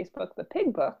freshman Facebook the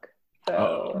Pig Book.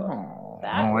 So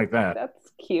I don't like that.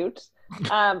 That's cute.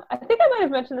 I think I might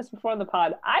have mentioned this before on the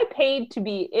pod. I paid to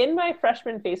be in my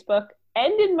freshman Facebook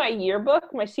and in my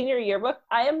yearbook, my senior yearbook.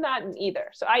 I am not in either.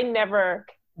 So I never...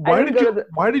 Why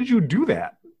did you do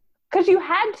that? Because you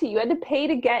had to. You had to pay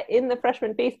to get in the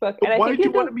freshman Facebook. But why did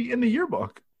you want to be in the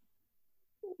yearbook?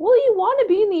 Well, you want to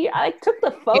be in the... I took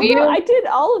the photo. I did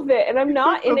all of it, and I'm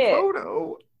not in it.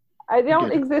 Photo. I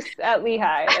don't exist at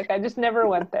Lehigh. Like, I just never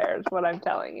went there is what I'm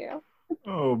telling you.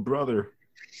 Oh, brother.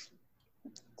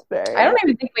 I don't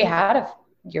even think we had a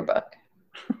yearbook.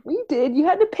 We did. You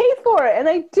had to pay for it, and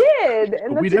I did.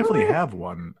 And we definitely have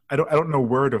one. I don't know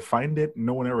where to find it.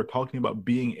 No one ever talked to me about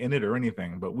being in it or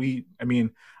anything. But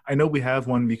I know we have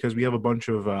one because we have a bunch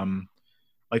of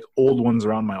like old ones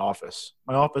around my office.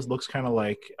 My office looks kind of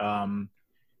like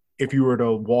if you were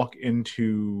to walk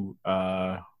into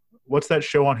what's that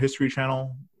show on History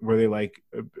Channel where they like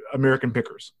American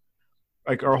Pickers.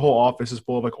 Like our whole office is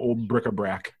full of like old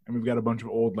bric-a-brac, and we've got a bunch of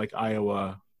old like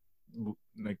Iowa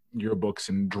like yearbooks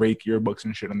and Drake yearbooks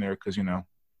and shit in there because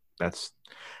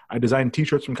I designed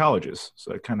T-shirts from colleges,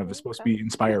 so that kind of is supposed to be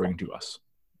inspiring to us.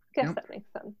 Guess that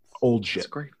makes sense. Old shit.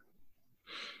 That's great.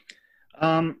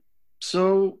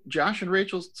 So Josh and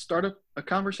Rachel start a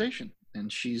conversation,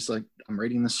 and she's like, "I'm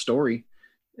reading this story.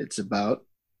 It's about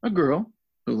a girl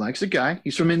who likes a guy.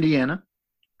 He's from Indiana."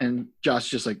 And Josh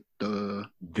just like, duh.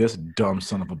 This dumb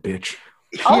son of a bitch.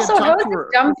 Also, how is this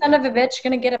dumb son of a bitch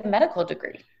going to get a medical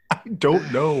degree? I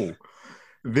don't know.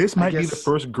 This might be the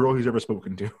first girl he's ever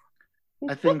spoken to.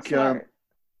 I think, I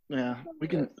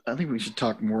think we should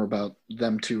talk more about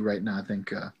them two right now. I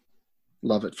think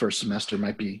Love at First Semester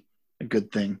might be a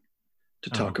good thing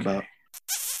to talk about.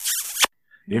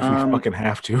 If we fucking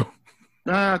have to.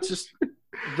 It's just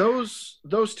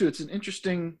those two. It's an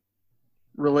interesting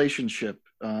relationship.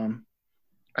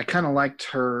 I kind of liked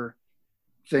her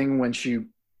thing when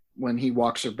he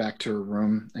walks her back to her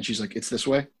room and she's like, "It's this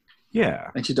way."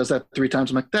 Yeah. And she does that 3 times.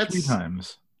 I'm like, that's 3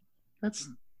 times. That's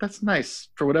nice.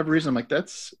 For whatever reason, I'm like,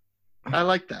 I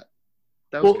like that.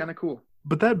 That was kind of cool.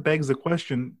 But that begs the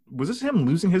question: was this him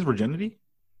losing his virginity?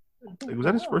 Like, was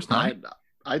that his first time?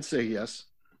 I'd say yes.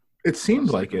 It seemed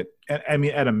like it. I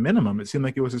mean, at a minimum, it seemed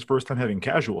like it was his first time having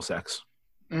casual sex.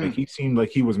 Like he seemed like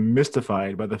he was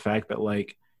mystified by the fact that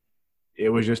like it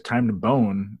was just time to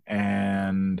bone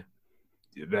and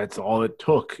that's all it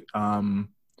took.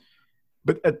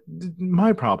 But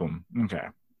my problem,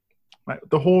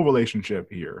 the whole relationship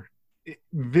here,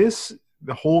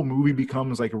 the whole movie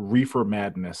becomes like Reefer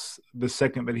Madness the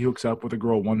second that he hooks up with a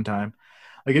girl one time.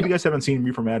 Like if you guys haven't seen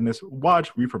Reefer Madness,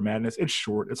 watch Reefer Madness. It's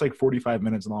short. It's like 45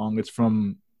 minutes long. It's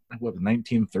from the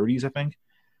 1930s, I think.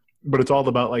 But it's all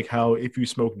about like how if you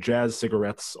smoke jazz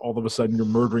cigarettes, all of a sudden you're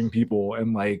murdering people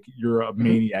and like you're a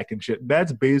maniac and shit.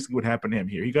 That's basically what happened to him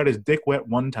here. He got his dick wet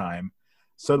one time,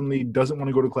 suddenly doesn't want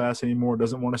to go to class anymore,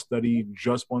 doesn't want to study,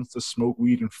 just wants to smoke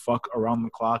weed and fuck around the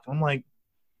clock. I'm like,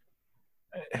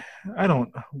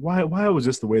 why was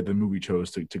this the way the movie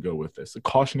chose to go with this? A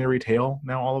cautionary tale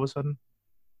now all of a sudden?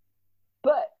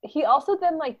 But he also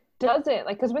then like doesn't,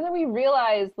 like, because when we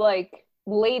realized like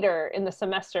later in the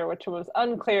semester, which was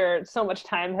unclear, so much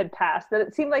time had passed that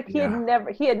it seemed like he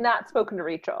had not spoken to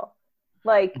Rachel.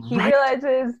 Like he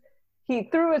realizes he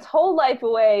threw his whole life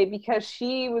away because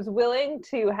she was willing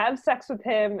to have sex with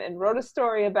him and wrote a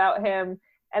story about him,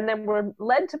 and then we're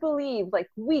led to believe like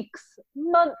weeks,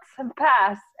 months have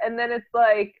passed, and then it's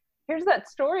like, here's that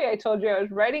story I told you I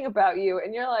was writing about you,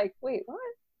 and you're like, wait, what?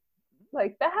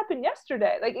 Like that happened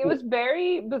yesterday. Like it was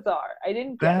very bizarre. I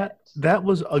didn't get it. That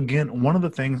was again one of the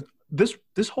things. This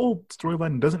whole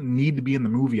storyline doesn't need to be in the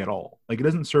movie at all. Like it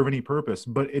doesn't serve any purpose.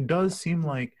 But it does seem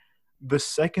like the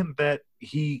second that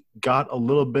he got a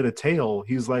little bit of tail,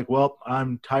 he's like, "Well,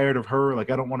 I'm tired of her.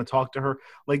 Like I don't want to talk to her."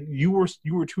 Like you were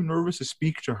too nervous to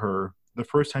speak to her the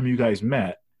first time you guys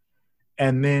met,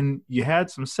 and then you had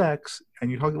some sex,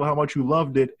 and you talked about how much you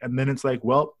loved it, and then it's like,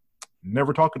 well,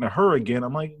 never talking to her again.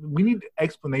 I'm like, we need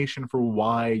explanation for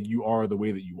why you are the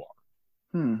way that you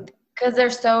are. Because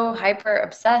they're so hyper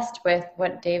obsessed with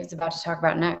what Dave's about to talk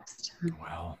about next.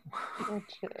 Well,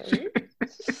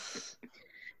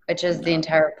 which is the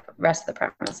entire rest of the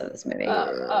premise of this movie.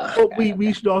 Well,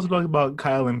 we should also talk about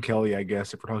Kyle and Kelly, I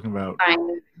guess, if we're talking about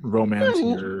romance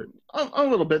here. A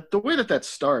little bit. The way that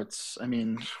starts, I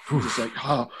mean, he's like,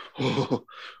 are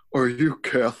you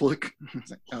Catholic?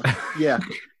 It's like, yeah.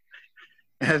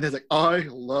 And it's like, I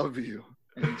love you.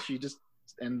 And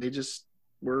they just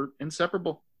were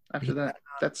inseparable after that.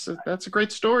 That's a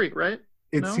great story, right?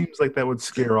 It seems like that would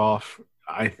scare off,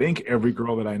 I think, every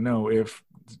girl that I know. If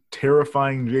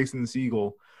terrifying Jason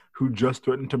Segel, who just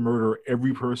threatened to murder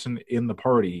every person in the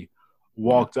party,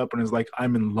 walked up and is like,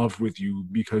 I'm in love with you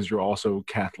because you're also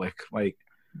Catholic. Like,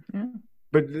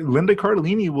 but Linda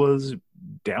Cardellini was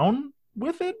down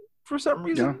with it for some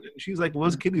reason. Yeah. She's like,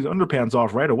 let's get these underpants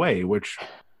off right away, which,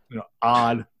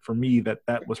 odd for me that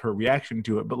was her reaction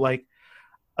to it. But like,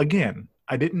 again,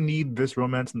 I didn't need this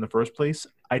romance in the first place.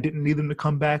 I didn't need them to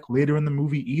come back later in the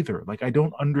movie either. Like, I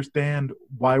don't understand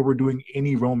why we're doing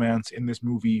any romance in this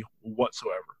movie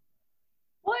whatsoever.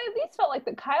 Well, I at least felt like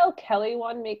the Kyle Kelly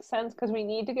one makes sense because we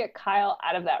need to get Kyle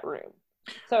out of that room.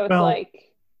 So it's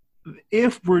like,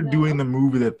 if we're doing the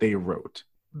movie that they wrote,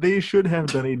 they should have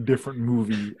done a different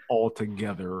movie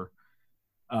altogether.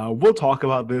 We'll talk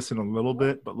about this in a little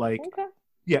bit, but like,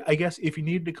 yeah, I guess if you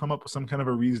needed to come up with some kind of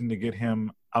a reason to get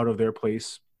him out of their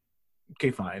place,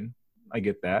 okay, fine. I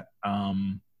get that.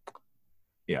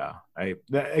 Yeah, I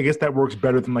guess that works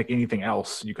better than like anything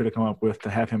else you could have come up with to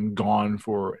have him gone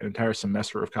for an entire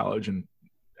semester of college. And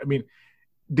I mean,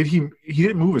 he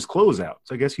didn't move his clothes out,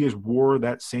 so I guess he just wore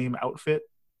that same outfit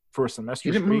for a semester.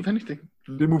 He didn't move anything.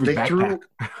 Didn't move his backpack. Threw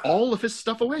all of his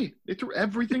stuff away. They threw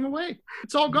everything away.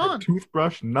 It's all gone.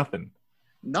 Toothbrush, nothing.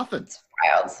 Nothing.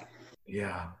 Wild.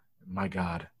 Yeah, my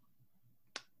God.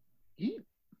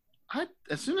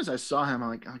 As soon as I saw him, I'm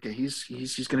like, okay, he's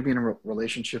going to be in a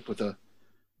relationship with a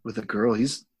girl.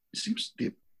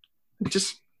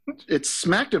 It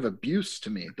smacked of abuse to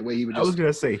me. The way he would just. I was going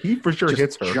to say he for sure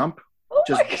hits her. Jump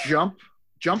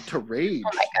to rage.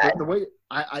 Oh my God. The way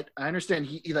I understand,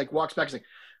 he like walks back and like,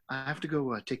 I have to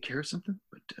go take care of something,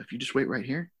 but if you just wait right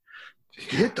here,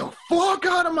 get the fuck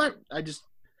out of my.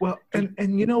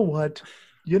 And you know what?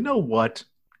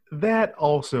 That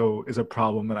also is a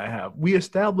problem that I have. We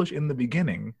established in the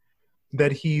beginning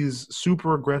that he's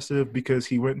super aggressive because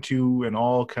he went to an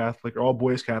all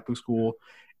boys Catholic school,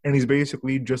 and he's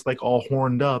basically just like all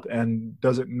horned up and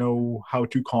doesn't know how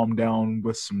to calm down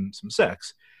with some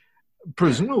sex.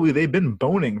 Presumably they've been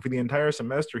boning for the entire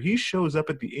semester. He shows up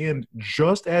at the end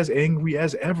just as angry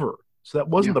as ever. So that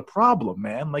wasn't the problem,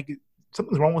 man. Like,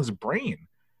 something's wrong with his brain.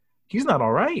 He's not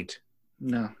all right.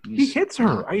 No. He hits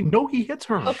her. I know he hits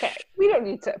her. Okay, we don't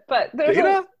need to. But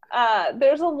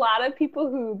there's a lot of people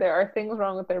who there are things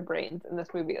wrong with their brains in this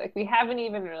movie. Like, we haven't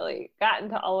even really gotten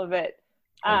to all of it.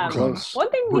 One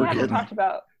thing we haven't talked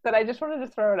about that I just wanted to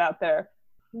throw it out there.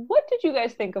 What did you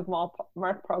guys think of Mark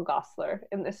Paul Gosselaar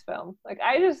in this film? Like,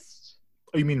 Oh,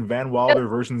 you mean Van Wilder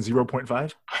version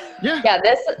 0.5? Yeah. Yeah,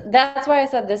 that's why I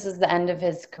said this is the end of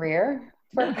his career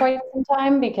for quite some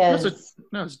time, because it's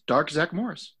dark Zach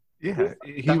Morris. Yeah,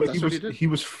 he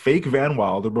was fake Van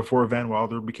Wilder before Van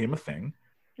Wilder became a thing.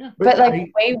 Yeah, but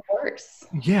way worse.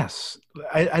 Yes,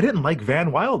 I didn't like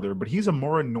Van Wilder, but he's a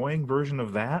more annoying version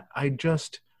of that. I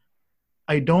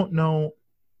don't know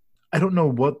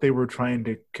what they were trying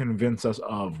to convince us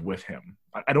of with him.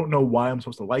 I don't know why I'm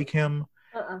supposed to like him.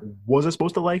 Was I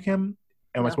supposed to like him?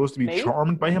 Am I supposed to be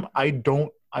charmed by him? I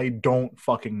don't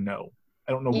fucking know.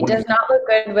 I don't know. He does not look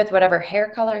good with whatever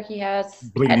hair color he has.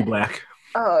 Bleedy black.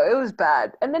 Oh, it was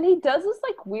bad. And then he does this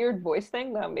like weird voice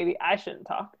thing that maybe I shouldn't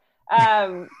talk.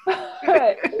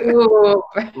 But, Ooh.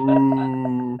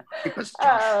 Ooh,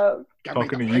 Gotta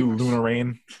make talking the to you, papers. Luna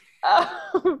Rain.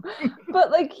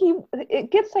 but like it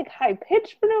gets like high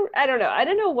pitched for no. I don't know. I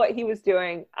don't know what he was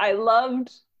doing. I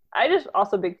just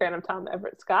also big fan of Tom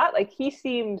Everett Scott. Like he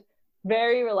seemed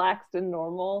very relaxed and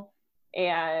normal,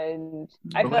 and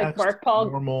I feel like Mark Paul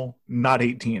normal, not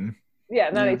 18. Yeah,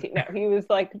 not 18. No, he was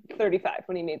like 35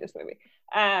 when he made this movie.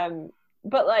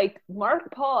 But like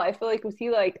Mark Paul, I feel like was he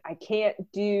like I can't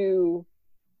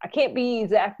be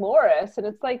Zach Morris, and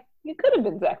it's like you could have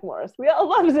been Zach Morris. We all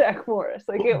love Zach Morris.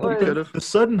 Like it was the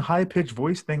sudden high pitched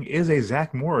voice thing is a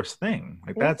Zach Morris thing.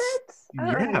 Like that's I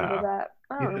don't remember that.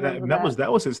 I don't remember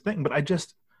that was his thing. But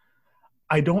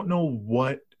I don't know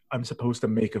what I'm supposed to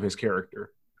make of his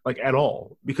character, like at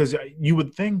all, because you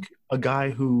would think a guy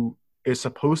who is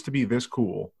supposed to be this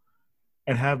cool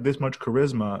and have this much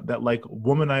charisma that like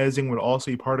womanizing would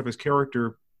also be part of his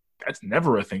character. That's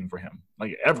never a thing for him,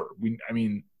 like ever.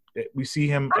 We see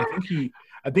him.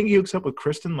 I think he hooks up with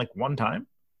Kristen like one time.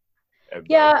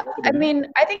 Yeah, I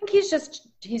mean, I think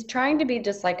he's trying to be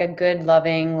just like a good,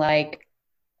 loving, like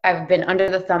I've been under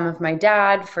the thumb of my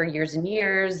dad for years and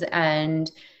years,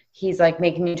 and he's like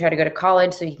making me try to go to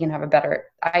college so I can have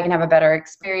a better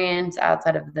experience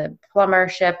outside of the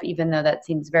plumbership, even though that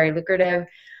seems very lucrative.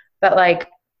 But like,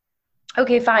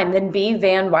 okay, fine, then be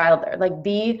Van Wilder, like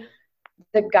be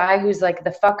the guy who's like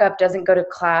the fuck up, doesn't go to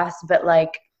class, but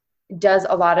like does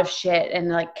a lot of shit and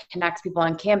like connects people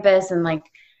on campus, and like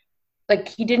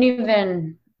he didn't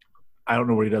even. I don't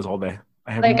know what he does all day.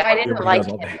 I didn't like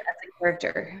him as a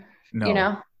character. No, you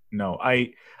know? No,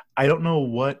 I don't know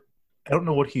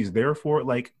what he's there for.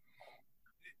 Like,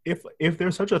 if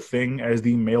there's such a thing as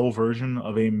the male version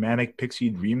of a manic pixie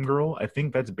dream girl, I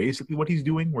think that's basically what he's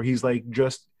doing, where he's like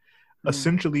just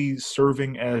essentially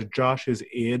serving as Josh's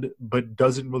id, but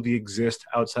doesn't really exist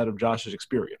outside of Josh's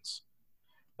experience.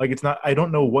 Like it's not. I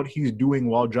don't know what he's doing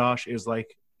while Josh is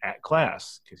like at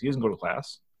class, because he doesn't go to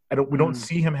class. We don't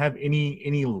see him have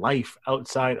any life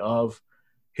outside of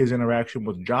his interaction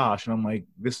with Josh, and I'm like,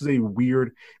 this is a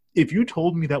weird. If you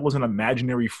told me that was an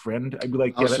imaginary friend, I'd be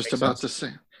like, I was just about to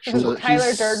say. Sure.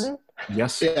 Tyler Durden.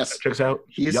 Yes. Checks out.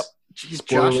 He's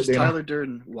Josh's Tyler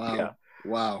Durden. Wow. Yeah.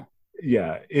 Wow.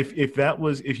 Yeah. If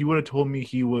you would have told me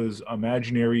he was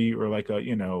imaginary or like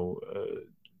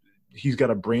he's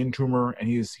got a brain tumor and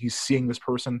he's seeing this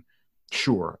person,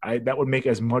 sure, that would make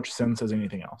as much sense as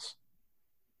anything else.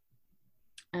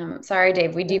 Sorry,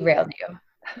 Dave, we derailed you.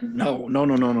 No. I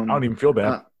don't even feel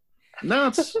bad. No,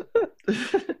 it's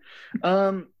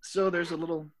so there's a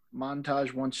little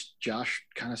montage once Josh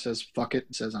kind of says fuck it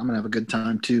and says I'm gonna have a good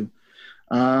time too.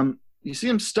 You see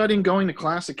him studying, going to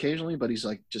class occasionally, but he's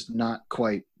like just not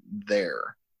quite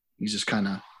there. He's just kind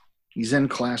of he's in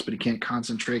class, but he can't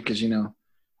concentrate because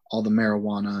all the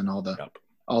marijuana and all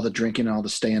the drinking and all the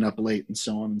staying up late and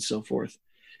so on and so forth.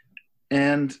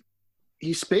 And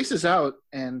he spaces out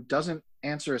and doesn't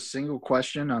answer a single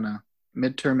question on a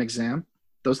midterm exam.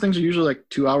 Those things are usually like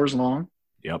 2 hours long.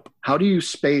 Yep. How do you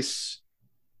space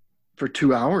for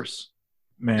 2 hours,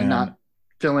 man, and not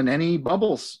fill in any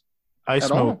bubbles? I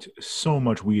smoked so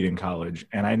much weed in college,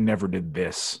 and I never did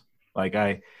this. Like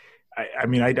I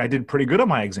did pretty good on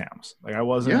my exams. Like I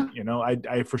wasn't,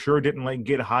 I for sure didn't like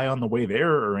get high on the way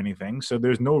there or anything. So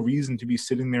there's no reason to be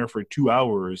sitting there for 2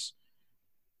 hours,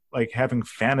 like having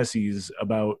fantasies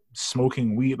about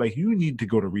smoking weed. Like you need to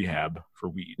go to rehab for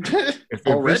weed. If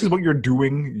this is what you're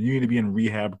doing, you need to be in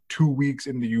rehab 2 weeks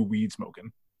into you weed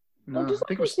smoking. No, just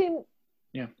I think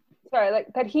yeah. Sorry, like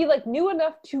that he like knew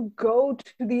enough to go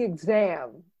to the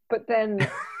exam, but then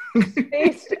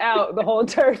spaced out the whole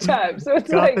entire time. So it's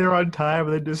got there on time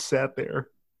and then just sat there.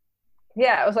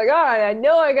 Yeah, I was like, I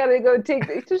know I gotta go take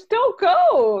this. Just don't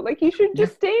go. Like you should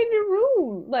just stay in your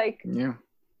room. Like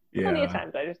plenty of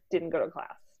times I just didn't go to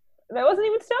class. And I wasn't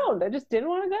even stoned. I just didn't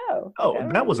want to go. Oh,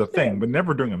 that was a thing, but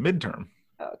never during a midterm.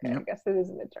 Okay, I guess it is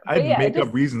a midterm. I'd make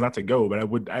up reasons not to go, but if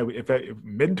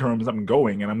midterms I'm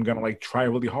going and I'm gonna like try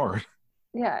really hard.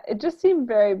 Yeah, it just seemed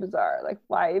very bizarre. Like,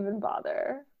 why even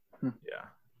bother?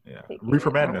 Yeah.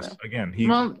 Reefer Madness again. He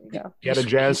had a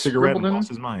jazz cigarette and lost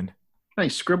his mind. He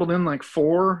scribbled in like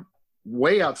 4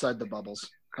 way outside the bubbles.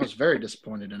 I was very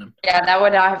disappointed in him. Yeah, that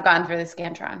would not have gone through the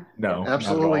Scantron. No,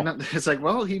 absolutely not. It's like,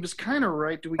 well, he was kind of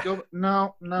right. Do we go?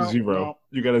 No. 0. No.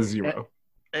 You got a 0.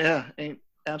 Yeah,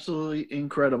 absolutely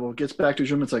incredible. Gets back to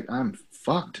his room. It's like, I'm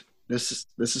fucked. This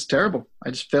is terrible. I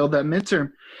just failed that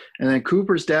midterm. And then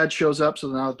Cooper's dad shows up. So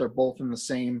now that they're both in the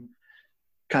same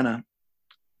kind of,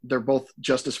 they're both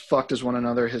just as fucked as one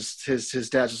another. His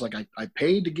dad's just like, I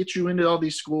paid to get you into all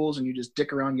these schools and you just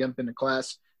dick around, yump into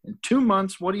class. In 2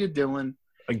 months, what are you doing?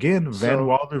 Again, Van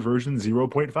Wilder version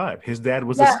 0.5. His dad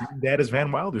was the same dad as Van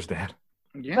Wilder's dad.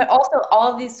 Yeah. But also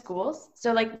all of these schools.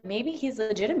 So like maybe he's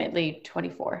legitimately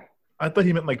 24. I thought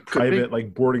he meant like private,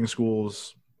 like boarding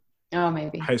schools. Oh,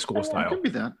 maybe. High school style. Could be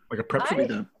that. Like a prep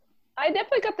school. I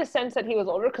definitely got the sense that he was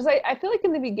older because I feel like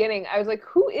in the beginning I was like,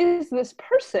 who is this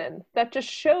person that just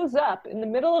shows up in the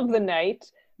middle of the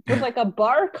night with like a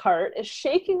bar cart, is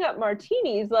shaking up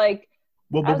martinis? Like,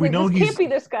 well, but we know this can't be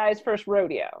this guy's first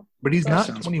rodeo. But he's not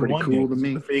sounds 21 pretty cool yet. to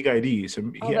me. It's a fake ID. So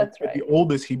that's right. At the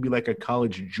oldest, he'd be like a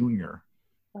college junior.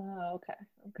 Oh, okay.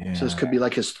 Yeah. So this could be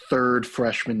like his third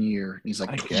freshman year. He's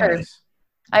like, sure.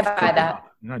 I buy that.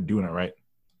 You're not doing it right.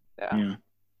 Yeah.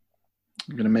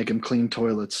 I'm going to make him clean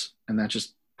toilets, and that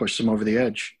just pushed him over the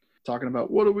edge. Talking about,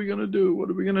 what are we going to do? What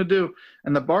are we going to do?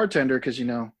 And the bartender, because,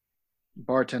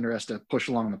 bartender has to push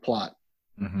along the plot.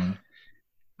 Mm-hmm.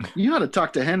 You ought to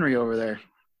talk to Henry over there.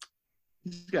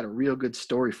 He's got a real good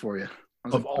story for you.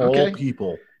 Of all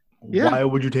people, why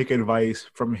would you take advice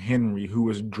from Henry, who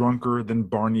was drunker than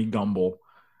Barney Gumble?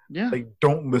 Yeah. Like,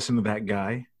 don't listen to that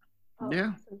guy.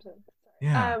 Yeah.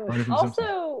 Yeah.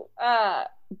 Also,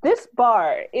 this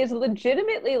bar is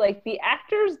legitimately like the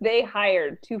actors they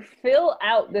hired to fill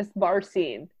out this bar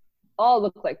scene all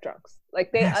look like drunks.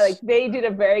 Like they did a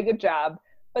very good job.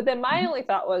 But then my only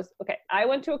thought was, okay, I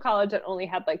went to a college that only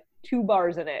had like 2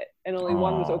 bars in it, and only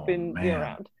one was open year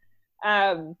round.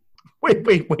 Wait.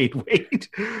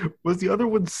 Was the other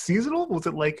one seasonal? Was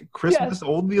it like Christmas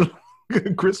only?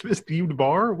 Christmas themed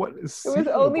bar? What is it? Was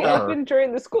only open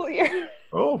during the school year.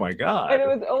 Oh my god! And it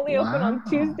was only open on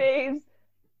Tuesdays,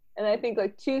 and I think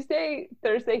like Tuesday,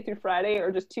 Thursday through Friday,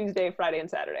 or just Tuesday, Friday, and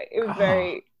Saturday. It was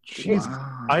very. Jeez.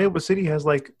 Iowa City has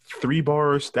like 3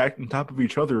 bars stacked on top of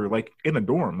each other, like in a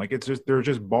dorm. Like there's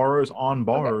just bars on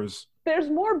bars. Okay. There's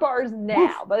more bars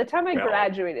now. By the time I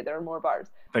graduated, there were more bars.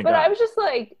 Thank God. I was just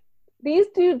like, these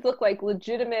dudes look like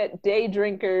legitimate day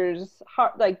drinkers.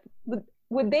 Like,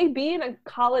 would they be in a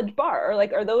college bar? Or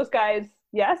like, are those guys?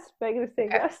 Yes, am I going to say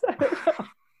yes? I don't know.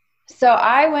 So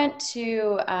I went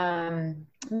to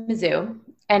Mizzou,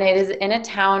 and it is in a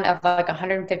town of like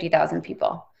 150,000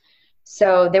 people.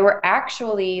 So there were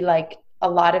actually like a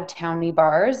lot of towny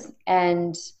bars,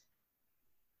 and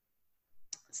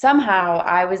somehow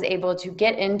I was able to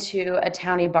get into a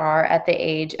towny bar at the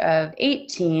age of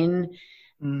 18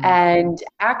 and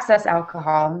access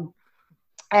alcohol.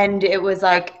 And it was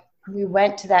like, we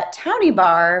went to that towny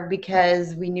bar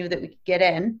because we knew that we could get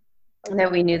in, and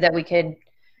that we knew that we could,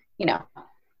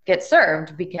 get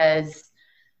served because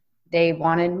they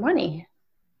wanted money.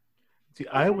 See,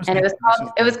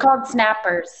 it was called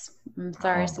Snappers. I'm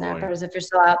sorry, Snappers, if you're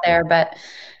still out there, but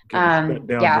I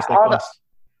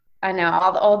know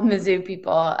all the old Mizzou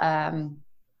people.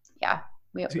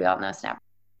 We all know Snappers.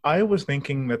 I was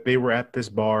thinking that they were at this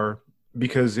bar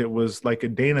because it was like a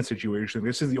Dana situation.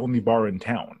 This is the only bar in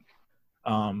town.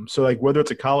 So like whether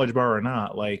it's a college bar or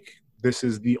not, like this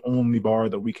is the only bar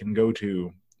that we can go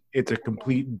to. It's a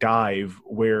complete dive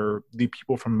where the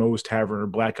people from Moe's Tavern are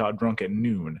blackout drunk at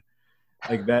noon.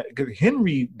 Like that, because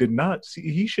Henry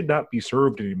he should not be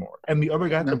served anymore. And the other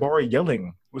guy at the bar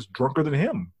yelling was drunker than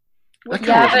him. That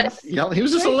guy was yelling. He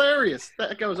was just hilarious.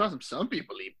 That guy was awesome. Some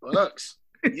people eat bugs.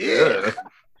 Yeah.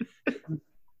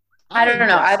 I don't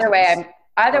know. Either way,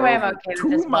 I'm okay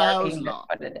with this bar being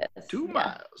what it is. 2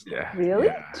 miles. Yeah. Really?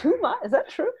 Yeah. 2 miles? Is that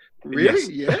true?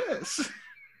 Really? Yes.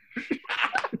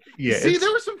 Yeah. See,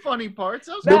 there were some funny parts.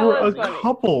 There were a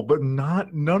couple, but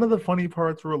none of the funny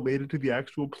parts were related to the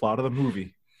actual plot of the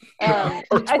movie. I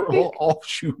think all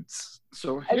offshoots.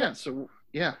 So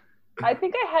yeah. I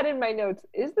think I had in my notes,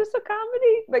 is this a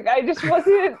comedy? Like, I just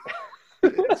wasn't.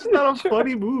 It's not a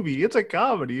funny movie. It's a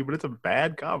comedy, but it's a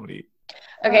bad comedy.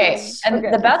 Okay.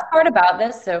 The best part about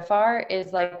this so far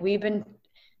is like the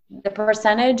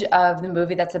percentage of the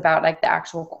movie that's about like the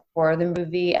actual core of the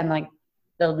movie and like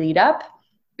the lead up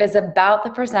is about the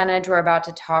percentage we're about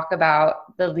to talk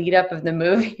about the lead up of the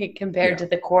movie compared to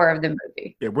the core of the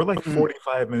movie. Yeah, we're like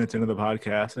 45 minutes into the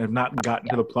podcast and have not gotten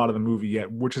to the plot of the movie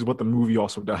yet, which is what the movie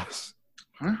also does.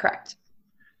 Correct.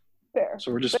 Fair.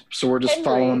 So we're just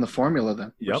following the formula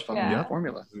then. Yep. The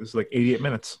formula. This is like 88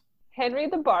 minutes. Henry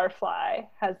the Barfly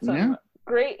has some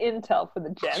great intel for the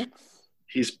gents.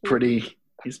 He's pretty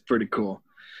cool.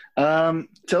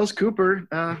 Tells Cooper,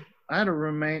 I had a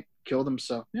roommate, killed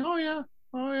himself. Oh yeah.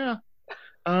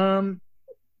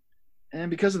 And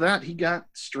because of that, he got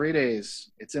straight A's.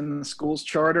 It's in the school's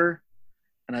charter.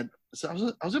 And I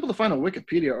was able to find a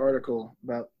Wikipedia article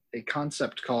about a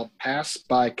concept called pass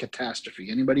by catastrophe.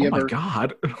 Anybody ever? Oh my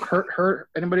God!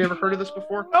 Anybody ever heard of this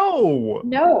before?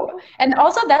 No. And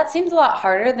also, that seems a lot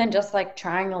harder than just like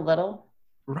trying a little.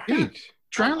 Right.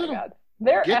 Try a Oh my little. God.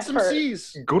 Their Get some effort.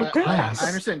 C's. Go to class. I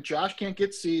understand Josh can't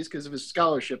get C's because of his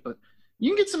scholarship, but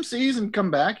you can get some C's and come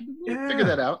back. You can figure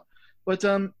that out. But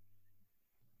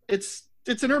it's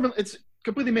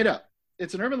completely made up.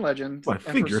 It's an urban legend. Well, I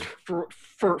figured.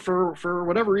 For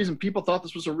whatever reason, people thought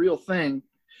this was a real thing,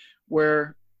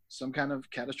 where some kind of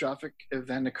catastrophic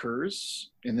event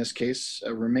occurs. In this case,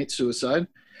 a roommate suicide,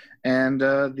 and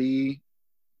the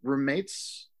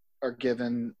roommates are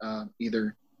given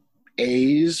either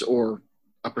A's or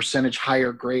a percentage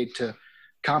higher grade to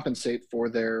compensate for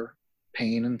their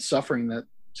pain and suffering that's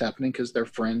happening because their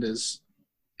friend has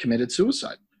committed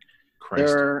suicide.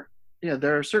 Christ.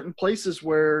 There are certain places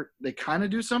where they kind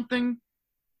of do something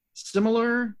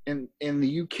similar in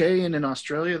the UK and in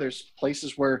Australia. There's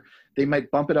places where they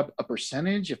might bump it up a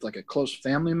percentage if like a close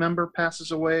family member passes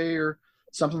away or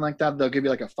something like that. They'll give you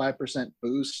like a 5%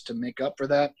 boost to make up for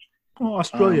that. Well,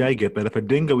 Australia, I get that. If a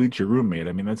dingo eats your roommate,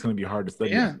 I mean, that's going to be hard to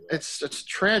study. Yeah, it's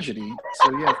tragedy.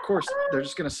 So yeah, of course they're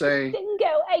just going to say, Dingo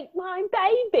ate my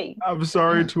baby. I'm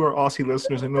sorry to our Aussie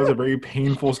listeners. I know it's a very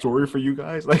painful story for you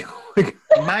guys. Like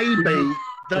maybe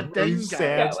the a very dingo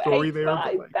sad story ate there.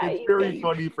 my But it's very baby.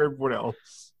 funny for everyone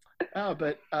else. Oh,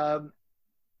 but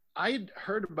I'd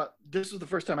heard about this. Was the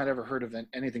first time I'd ever heard of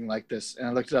anything like this, and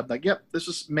I looked it up. Like, yep, this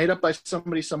was made up by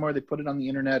somebody somewhere. They put it on the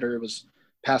internet, or it was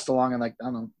passed along. And like, I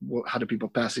don't know, how do people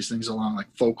pass these things along? Like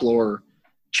folklore, or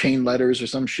chain letters, or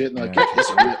some shit. And like, this is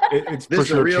a real, It's this for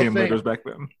is a sure real chain thing. letters back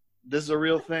then. This is a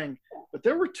real thing. But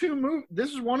there were two movies.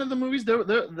 This is one of the movies.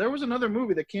 There was another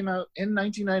movie that came out in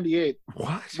 1998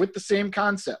 What? with the same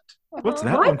concept, What's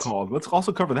that one called? Let's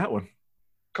also cover that one.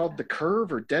 called The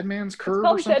Curve or Dead Man's Curve or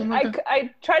Called something Dead, like that. I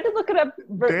tried to look it up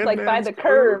Dead like by Man's the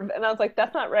Curve. curve, and I was like,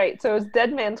 that's not right. So it was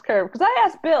Dead Man's Curve. Because I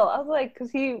asked Bill, I was like,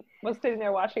 because he was sitting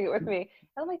there watching it with me.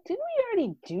 I'm like, didn't we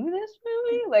already do this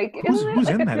movie? Like, Who's isn't it in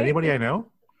like a that? thing? Anybody I know?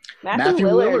 Matthew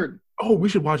Lillard. Oh, we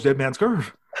should watch Dead Man's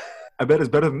Curve. I bet it's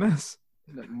better than this.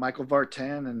 Michael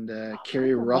Vartan and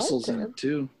Kerry Russell's in it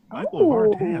too. Michael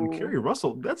Vartan, Kerry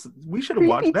Russell. We should have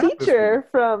watched Creepy that. this teacher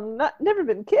from Never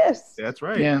Been Kissed. week. That's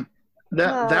right. Yeah,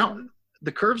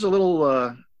 the Curve's a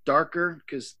little darker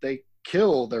because they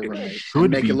kill their roommate should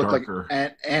and make be it look darker.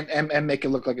 like and make it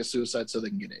look like a suicide so they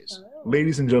can get A's.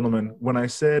 Ladies and gentlemen, when I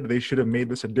said they should have made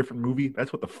this a different movie,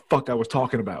 that's what the fuck I was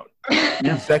talking about.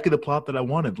 Exactly the plot that I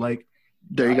wanted. Like,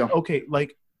 there you go. Okay,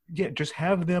 like, yeah, just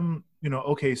have them,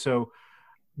 okay, so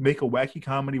make a wacky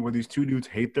comedy where these two dudes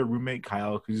hate their roommate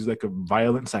Kyle because he's like a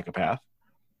violent psychopath.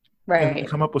 And Right.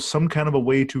 come up with some kind of a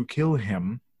way to kill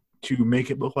him to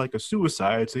make it look like a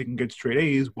suicide so he can get straight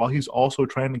A's while he's also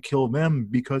trying to kill them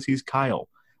because he's Kyle.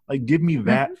 Like, give me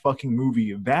that fucking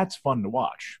movie. That's fun to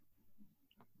watch.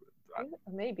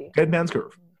 Maybe. Dead Man's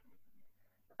Curve.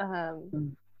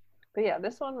 But yeah,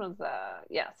 this one was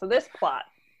so this plot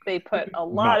they put a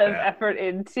lot Not of bad. effort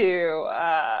into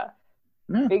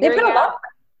They figuring put a out. lot.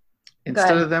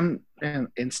 Instead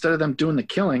of them doing the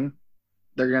killing,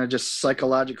 they're gonna just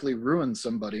psychologically ruin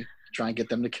somebody, try and get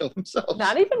them to kill themselves.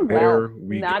 Not even There well.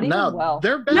 we Not go. even No, well.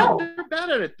 they're bad. No. They're bad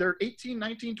at it. They're 18,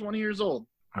 19, 20 years old.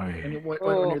 Ay. When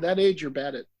you're that age, you're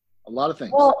bad at a lot of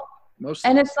things. Well, Most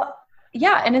and things.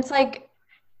 it's like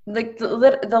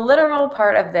the literal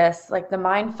part of this, like the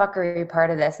mind fuckery part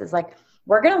of this is like,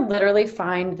 we're going to literally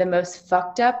find the most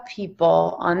fucked up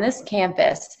people on this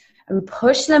campus and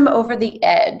push them over the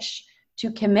edge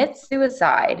to commit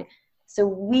suicide so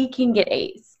we can get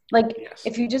A's. Like, Yes.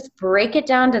 if you just break it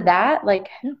down to that, like,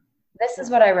 this is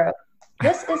what I wrote.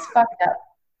 This is fucked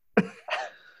up.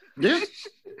 Yeah.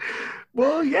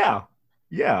 Well, yeah.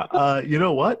 Yeah. You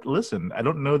know what? Listen, I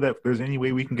don't know that there's any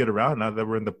way we can get around now that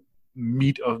we're in the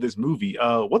meat of this movie.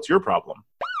 What's your problem?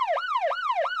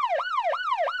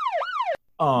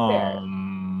 A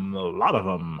lot of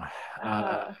them.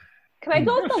 Can I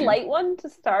go with the light one to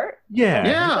start?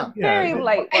 Yeah. Very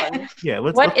light one. Yeah,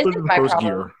 let's What put it isn't in my first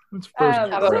problem? gear. Let's first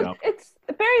gear So right up. it's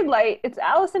very light. It's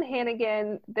Allison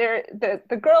Hannigan.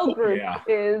 The girl group Yeah.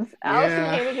 is Allison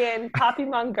Yeah. Hannigan, Poppy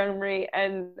Montgomery,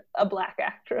 and a black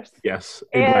actress. Yes,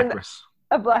 a And- blackness.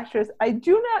 A black actress. I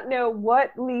do not know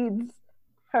what leads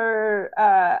her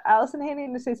Allison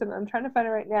Hannigan to say something. I'm trying to find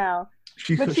it right now.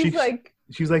 But she's like,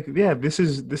 Yeah, these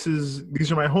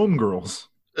are my homegirls.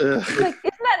 Ugh. isn't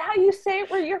that how you say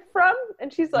where you're from?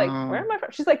 And she's like, No. where am I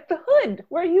from? She's like, the hood,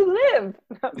 where you live.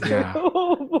 And I was like, Yeah.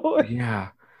 oh boy. Yeah.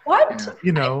 What?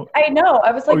 You know. I know.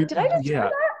 I was like, Oh, did I just yeah. do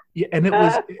that? Yeah, and it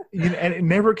was, and it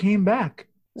never came back.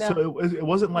 No. So it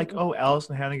wasn't like, oh,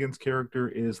 Allison Hannigan's character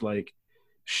is like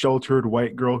sheltered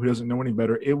white girl who doesn't know any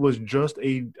better. It was just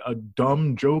a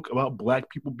dumb joke about black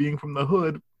people being from the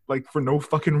hood, like for no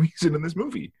fucking reason in this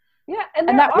movie. Yeah, and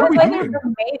that are was like doing?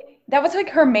 that was like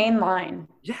her main line.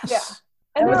 Yes. Yeah.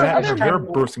 And That there's was That and other her hair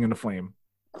time. bursting into flame.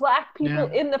 Black people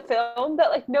in the film that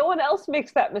like no one else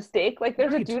makes that mistake. Like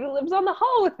there's a dude who lives on the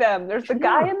hall with them. There's the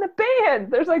guy in the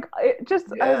band. There's like it just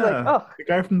I was like, oh, the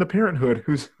guy from the Parenthood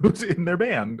who's in their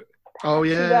band. Oh who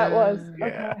yeah, that was. Yeah.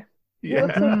 Okay. Yeah. You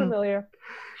look so familiar.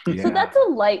 Yeah. So that's a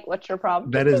light. What's your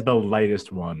problem? That is the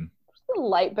lightest one. Just a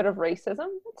light bit of racism.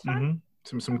 That's fine.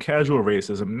 Some casual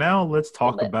racism. Now let's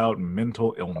talk bit. about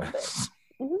mental illness.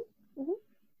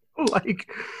 Like,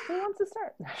 Who wants to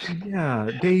start? yeah,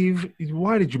 Dave,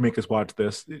 why did you make us watch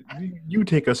this? You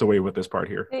take us away with this part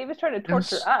here. Dave is trying to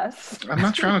torture us. I'm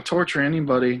not trying to torture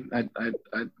anybody.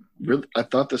 I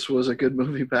thought this was a good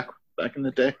movie back in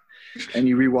the day, and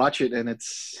you rewatch it and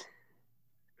it's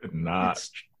not.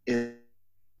 Yeah,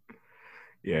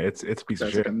 it's a piece of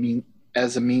like shit.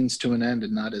 As a means to an end,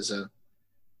 and not as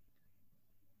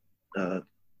the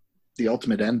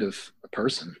ultimate end of a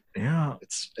person. Yeah,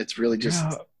 it's really just.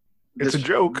 Yeah. It's a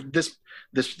joke.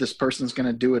 This person's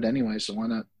gonna do it anyway, so why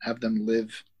not have them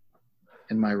live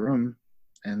in my room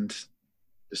and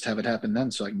just have it happen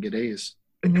then, so I can get A's.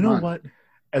 And you know what?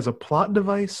 As a plot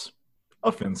device,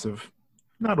 offensive,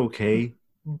 not okay.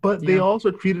 But they also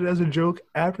treat it as a joke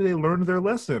after they learned their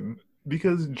lesson,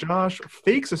 because Josh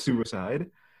fakes a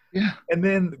suicide. Yeah. And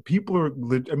then people are,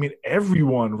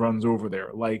 everyone runs over there.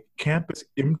 Like, campus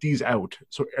empties out,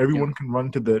 so everyone can run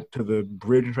to the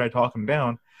bridge and try to talk him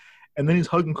down. And then he's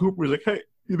hugging Cooper. He's like, "Hey,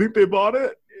 you think they bought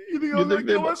it? You think I'm gonna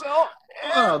kill myself?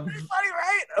 Yeah, pretty funny,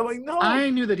 right?" I'm like, "No." I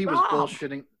knew that he was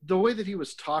bullshitting. The way that he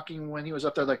was talking when he was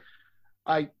up there, like,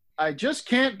 I just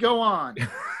can't go on.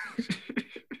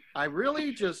 I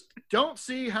really just don't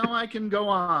see how I can go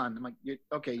on. I'm like,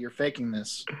 okay, you're faking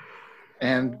this.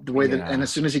 And the way that, and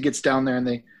as soon as he gets down there and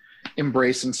they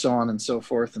embrace and so on and so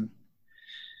forth, and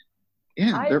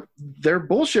they're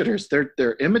bullshitters.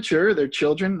 They're immature. They're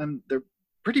children, and they're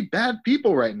pretty bad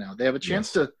people right now. They have a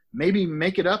chance to maybe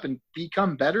make it up and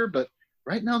become better, but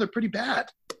right now they're pretty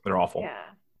bad. They're awful. Yeah.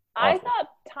 I thought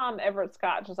Tom Everett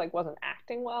Scott just like wasn't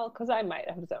acting well, because I might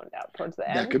have zoned out towards the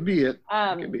end. That could be it.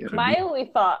 My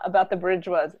only thought about the bridge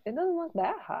was it doesn't look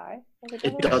that high. Like,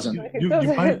 it doesn't.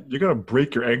 You're gonna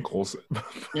break your ankles.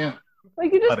 Yeah.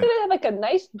 Like you're just gonna have like a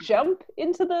nice jump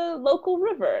into the local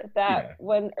river.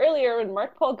 When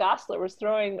Mark Paul Gosselaar was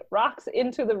throwing rocks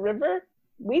into the river,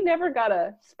 we never got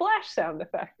a splash sound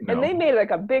effect. No. And they made like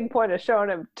a big point of showing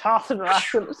him tossing rocks.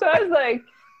 So I was like,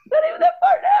 not even that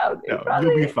far down.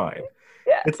 You'll be fine.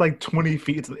 Yeah. It's like 20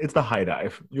 feet. It's the high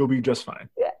dive. You'll be just fine.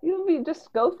 Yeah, you'll be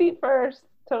just go feet first.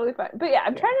 Totally fine. But yeah,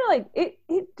 I'm trying to like,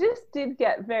 it just did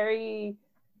get very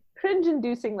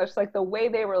cringe-inducing. Just like the way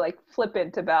they were like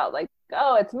flippant about like,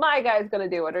 oh, it's my guy's going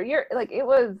to do it. Or you're like, it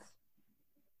was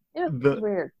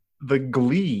weird. The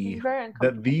glee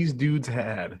that these dudes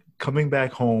had coming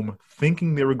back home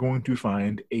thinking they were going to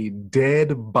find a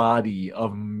dead body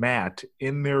of Matt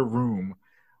in their room.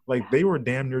 Like, they were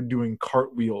damn near doing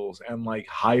cartwheels and like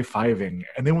high-fiving.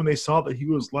 And then when they saw that he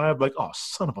was live, like, oh,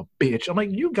 son of a bitch. I'm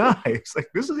like, you guys, like,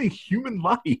 this is a human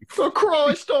life. For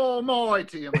Christ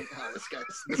almighty. I'm like, oh,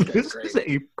 this is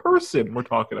a person we're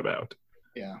talking about.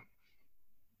 Yeah.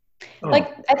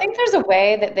 Like, I think there's a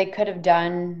way that they could have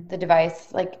done the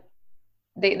device, like,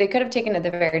 they could have taken it the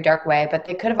very dark way, but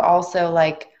they could have also,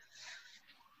 like,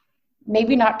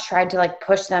 maybe not tried to, like,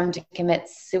 push them to commit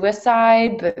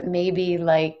suicide, but maybe,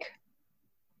 like,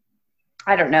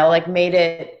 I don't know, like, made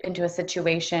it into a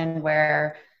situation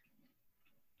where,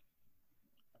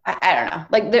 I don't know.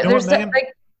 Like, there's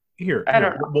like... Here,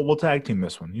 we'll tag team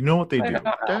this one. You know what they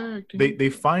do? They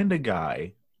find a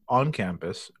guy on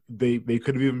campus. They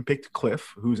could have even picked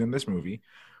Cliff, who's in this movie,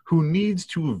 who needs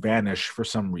to vanish for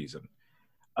some reason.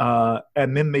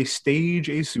 And then they stage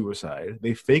a suicide.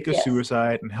 They fake a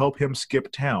suicide and help him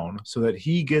skip town so that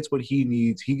he gets what he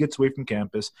needs. He gets away from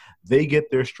campus. They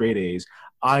get their straight A's.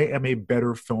 I am a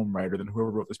better film writer than whoever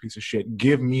wrote this piece of shit.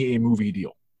 Give me a movie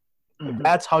deal. Mm-hmm.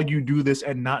 That's how you do this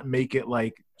and not make it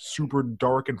like super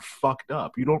dark and fucked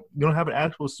up. You don't have an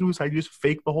actual suicide. You just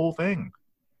fake the whole thing.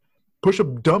 Push a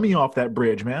dummy off that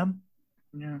bridge, man.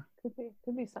 Yeah.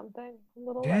 Could be something. A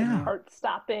little like heart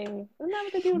stopping. Isn't that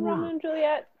what they do in Romeo and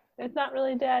Juliet? It's not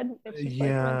really dead. It's just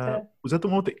like was that the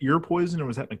one with the ear poison, or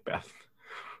was that Macbeth?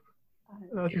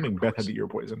 I think Macbeth had the ear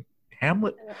poison.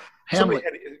 Hamlet had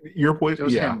ear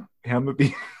poison.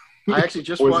 Hamlet. I actually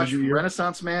just watched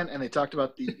Renaissance Man, and they talked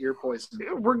about the ear poison.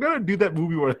 We're gonna do that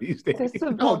movie one of these days.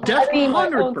 Oh, definitely,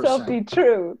 100%. Won't be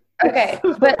true. Okay,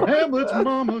 but Hamlet's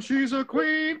mama, she's a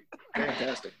queen.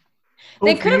 Fantastic.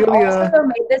 They could have also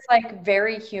made this like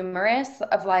very humorous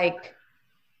of like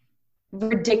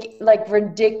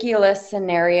ridiculous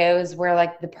scenarios where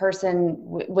like the person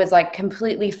was like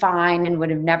completely fine and would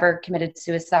have never committed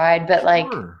suicide, but like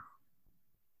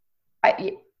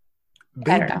I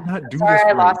don't know. Sorry,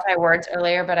 I lost my words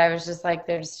earlier, but I was just like,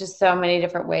 there's just so many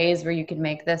different ways where you could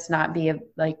make this not be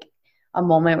a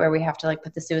moment where we have to like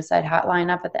put the suicide hotline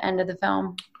up at the end of the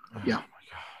film. Yeah. Oh my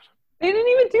God. They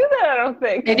didn't even do that, I don't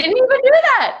think. They didn't even do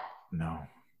that. No.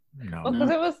 Well, because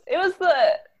it was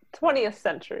the 20th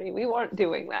century. We weren't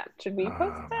doing that. Should we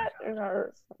post that in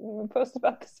our post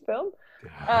about this film?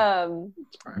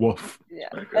 Woof. Yeah.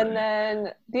 And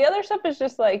then the other stuff is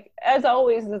just like, as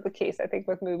always is the case, I think,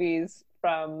 with movies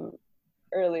from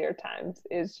earlier times,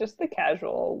 is just the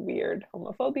casual, weird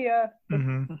homophobia.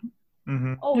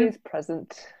 Always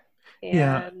present.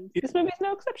 And this movie is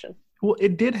no exception. Well,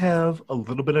 it did have a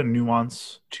little bit of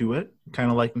nuance to it,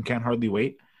 kind of like in Can't Hardly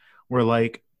Wait, where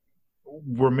like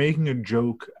we're making a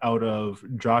joke out of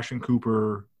Josh and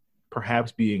Cooper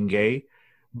perhaps being gay,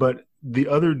 but the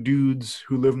other dudes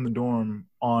who live in the dorm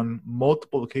on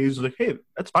multiple occasions are like, hey,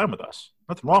 that's fine with us.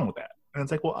 Nothing wrong with that. And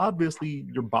it's like, well, obviously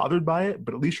you're bothered by it,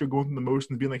 but at least you're going through the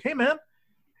motions of being like, hey man,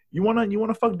 you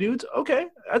wanna fuck dudes? Okay,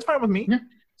 that's fine with me. Yeah.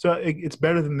 So it's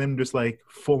better than them just like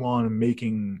full on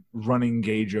making running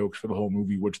gay jokes for the whole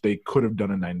movie, which they could have done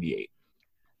in '98.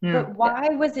 Yeah. But why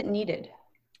was it needed?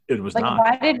 It was like, not.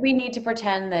 Why did we need to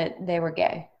pretend that they were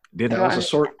gay? That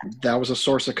was a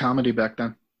source of comedy back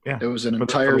then. Yeah, it was an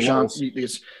entire genre.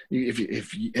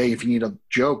 If you need a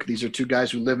joke, these are two guys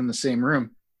who live in the same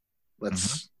room.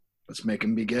 Let's make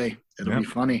them be gay. It'll be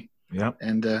funny. Yeah.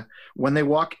 And when they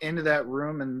walk into that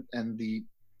room and the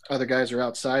other guys are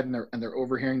outside and they're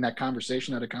overhearing that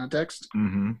conversation out of context,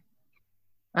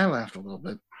 I laughed a little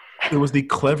bit. It was the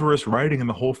cleverest writing in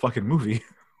the whole fucking movie.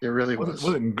 It really was. It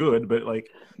wasn't good, but like,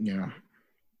 yeah,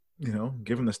 you know,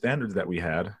 given the standards that we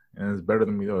had, and it's better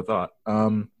than we ever thought.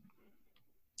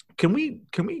 Can we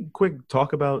quick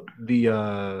talk about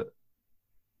the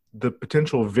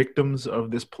potential victims of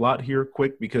this plot here,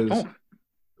 quick, because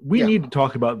we need to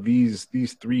talk about these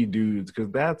three dudes,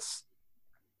 because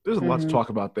there's a lot to talk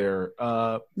about there.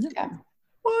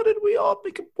 What did we all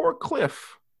think of poor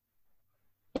Cliff?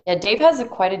 Yeah, Dave has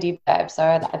quite a deep dive, so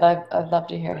I'd love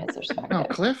to hear his perspective. No,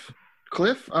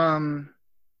 Cliff.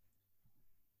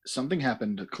 Something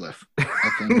happened to Cliff.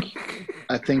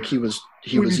 I think he was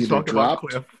either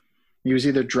dropped. He was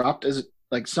either dropped as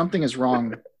like something is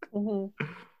wrong.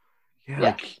 Yeah.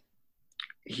 Like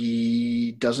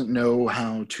he doesn't know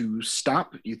how to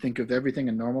stop. You think of everything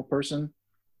a normal person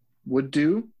would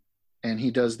do, and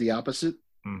he does the opposite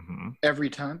every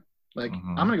time. Like,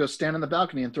 I'm going to go stand on the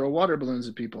balcony and throw water balloons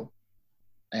at people.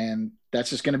 And that's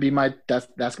just going to be that's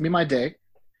going to be my day.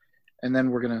 And then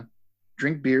we're going to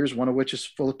drink beers, one of which is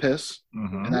full of piss.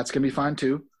 And that's going to be fine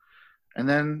too. And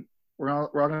then we're all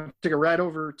going to take a ride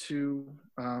over to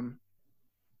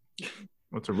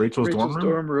what's it, Rachel's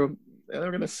dorm room? And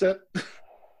they're going to set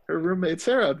her roommate's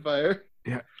hair on fire.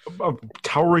 Yeah. A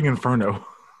towering inferno.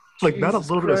 Like, Jesus, not a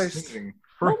little bit of singing.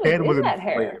 Her head was in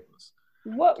flames.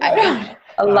 What?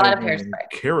 A lot of hairspray.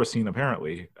 Kerosene,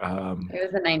 apparently. It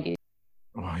was the 90s.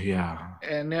 Oh, yeah.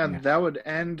 And that would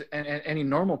end any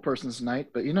normal person's night.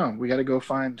 But, you know, we got to go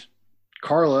find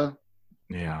Carla,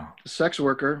 the sex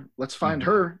worker. Let's find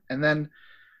her. And then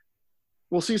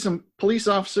we'll see some police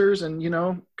officers. And, you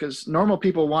know, because normal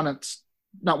people want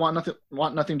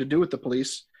nothing to do with the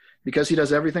police because he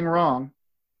does everything wrong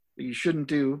that you shouldn't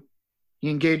do. He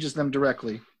engages them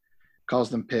directly, calls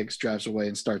them pigs, drives away,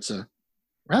 and starts a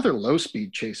rather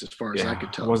low-speed chase as far as I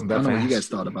could tell. Wasn't that I don't know fast. what you guys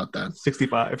thought about that.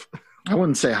 65. I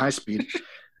wouldn't say high speed.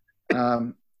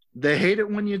 They hate it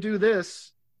when you do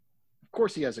this. Of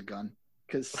course he has a gun,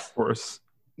 because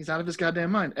he's out of his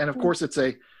goddamn mind. And, of course, it's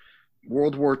a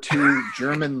World War II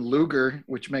German Luger,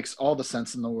 which makes all the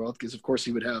sense in the world, because, of course,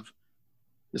 he would have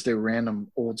just a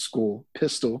random old-school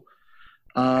pistol.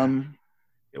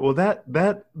 Well,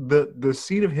 the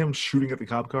scene of him shooting at the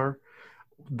cop car,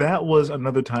 that was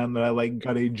another time that I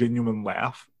got a genuine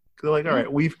laugh. They're like, all right,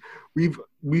 we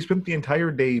spent the entire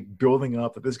day building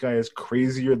up that this guy is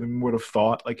crazier than we would have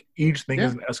thought. Like, each thing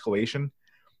is an escalation,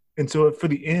 and so for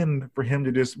the end, for him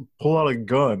to just pull out a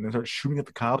gun and start shooting at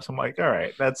the cops, I'm like, all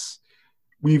right,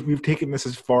 we've taken this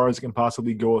as far as it can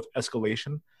possibly go with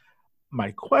escalation.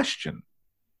 My question: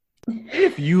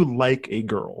 if you like a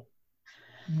girl,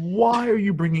 why are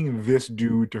you bringing this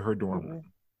dude to her dorm room?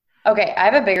 Okay, I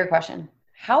have a bigger question.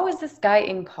 How is this guy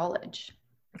in college?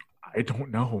 I don't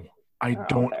know. I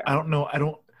don't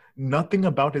know. Nothing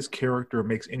about his character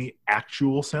makes any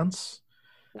actual sense.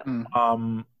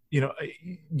 You know,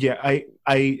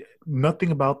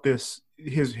 nothing about this.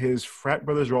 His frat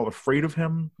brothers are all afraid of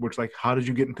him, which, like, how did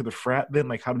you get into the frat then?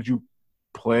 Like, how did you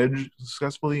pledge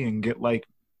successfully and get, like,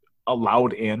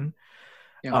 allowed in?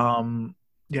 And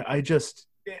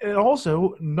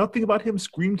also nothing about him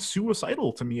screamed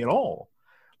suicidal to me at all.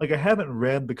 Like, I haven't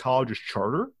read the college's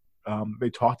charter. They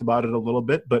talked about it a little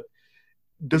bit, but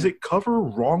does it cover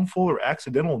wrongful or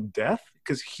accidental death?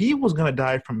 Because he was going to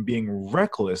die from being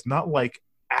reckless, not like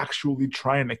actually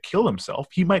trying to kill himself.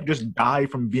 He might just die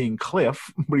from being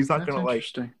Cliff, but he's not going to like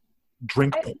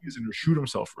drink poison or shoot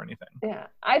himself or anything. Yeah,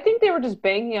 I think they were just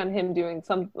banking on him doing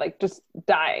some, like, just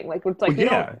dying. Like, it's like,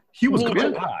 he was going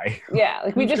to die. Yeah,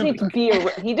 like, we just need to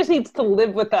he just needs to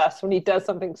live with us when he does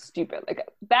something stupid. Like,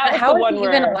 that was the one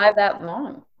where... How is he even alive that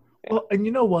long? Well, and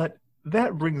you know what?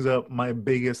 That brings up my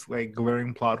biggest, like,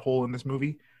 glaring plot hole in this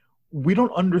movie. We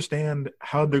don't understand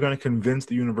how they're going to convince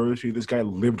the university this guy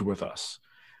lived with us.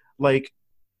 Like,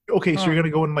 okay, so you're going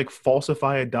to go and, like,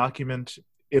 falsify a document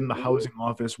in the housing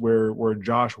office where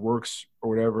Josh works or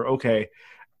whatever. Okay,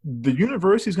 the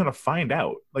university's going to find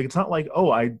out. Like, it's not like,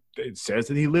 it says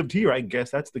that he lived here. I guess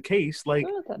that's the case. Like,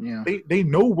 they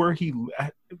know where he...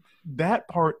 That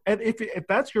part, and if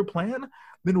that's your plan,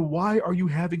 then why are you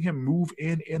having him move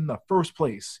in the first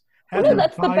place? Have him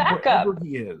that's the backup. Wherever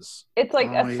he is. It's like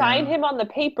assign him on the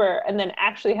paper and then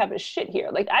actually have his shit here.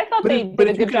 Like, I thought they did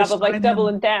a good job of, like,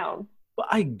 doubling down. Well,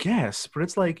 I guess, but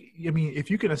it's like, I mean,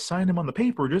 if you can assign him on the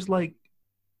paper, just, like,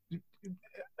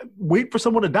 wait for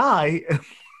someone to die and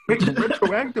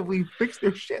retroactively fix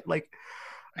their shit. Like,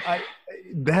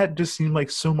 that just seemed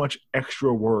like so much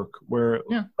extra work where,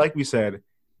 like we said,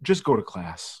 just go to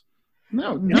class.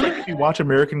 If you watch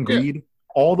American Greed,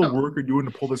 all the work you're doing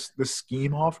to pull this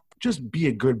scheme off, just be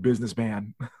a good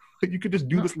businessman. You could just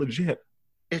do this legit.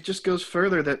 It just goes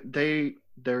further that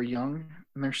they're young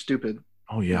and they're stupid.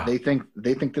 Oh yeah. They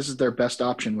think this is their best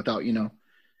option without,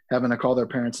 having to call their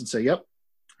parents and say, "Yep,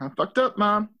 I fucked up,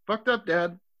 Mom. Fucked up,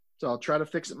 Dad. So I'll try to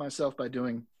fix it myself by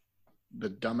doing the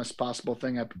dumbest possible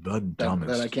thing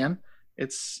that I can."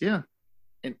 It's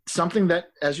and something that,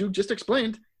 as you just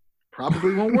explained,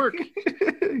 probably won't work.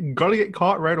 Gotta get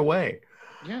caught right away.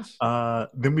 Yes.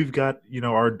 Then we've got,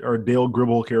 our Dale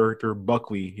Gribble character,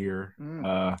 Buckley here.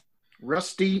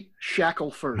 Rusty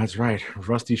Shackelford. That's right.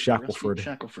 Rusty Shackelford.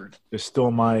 It's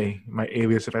still my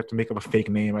alias. If I have to make up a fake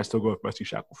name, I still go with Rusty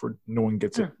Shackelford. No one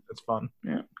gets it. It's fun.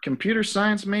 Yeah. Computer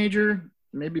science major.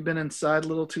 Maybe been inside a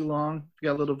little too long.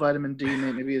 Got a little vitamin D.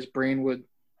 Maybe his brain would,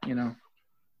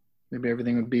 maybe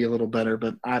everything would be a little better.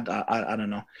 But I don't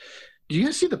know. Do you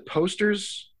guys see the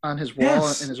posters on his wall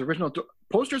in his original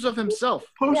posters of himself?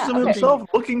 Himself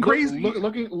looking crazy.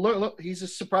 Look. He's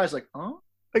just surprised, like, huh?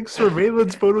 Like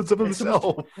surveillance photos of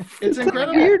himself. It's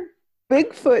incredible. Weird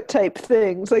Bigfoot type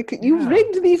things. Like, you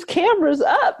rigged these cameras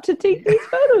up to take these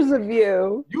photos of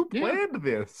you. You planned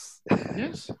this.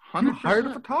 Yes. 100%. You hired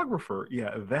a photographer.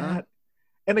 Yeah, that.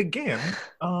 And again,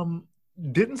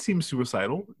 didn't seem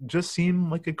suicidal. Just seemed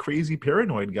like a crazy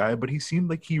paranoid guy, but he seemed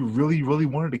like he really, really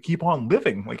wanted to keep on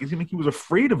living. Like, it seemed like he was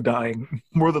afraid of dying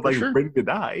more than ready to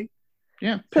die.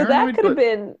 Yeah. So that could have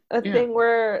been a thing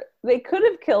where they could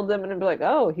have killed him and be like,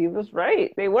 "Oh, he was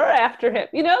right. They were after him."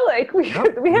 Like, we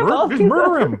have all these.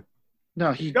 Murder him.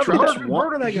 No, he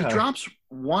drops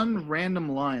one random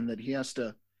line that he has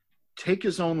to take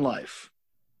his own life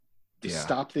to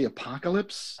stop the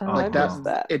apocalypse. Like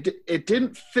that. It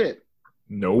didn't fit.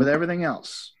 With everything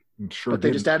else. Sure, but they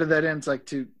just added that in. It's like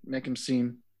to make him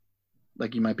seem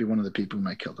like he might be one of the people who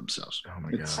might kill themselves. Oh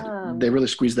my god! They really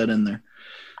squeezed that in there.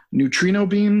 Neutrino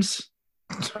beams.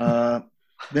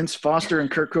 Vince Foster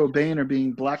and Kurt Cobain are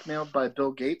being blackmailed by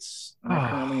Bill Gates. And they're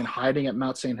currently in hiding at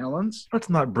Mount St. Helens. Let's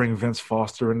not bring Vince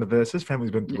Foster into this. His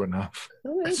family's been through enough.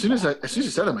 As soon as you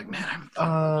said it, I'm like,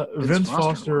 man. Vince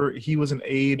Foster, he was an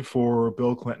aide for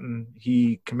Bill Clinton.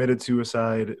 He committed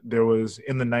suicide. There was,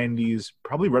 in the 90s,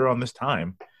 probably right around this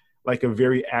time, like a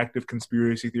very active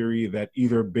conspiracy theory that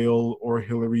either Bill or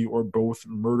Hillary or both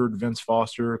murdered Vince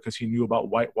Foster because he knew about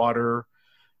Whitewater.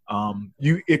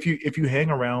 If you hang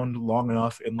around long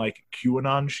enough in like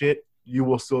QAnon shit, you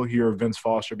will still hear Vince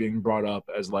Foster being brought up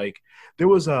as like, there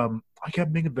was I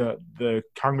can't think of the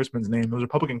congressman's name. There was a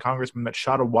Republican congressman that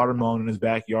shot a watermelon in his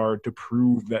backyard to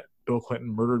prove that Bill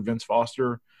Clinton murdered Vince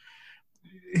Foster.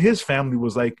 His family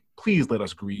was like, please let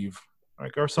us grieve.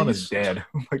 Like, our son is dead.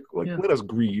 Let us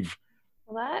grieve.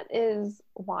 Well, that is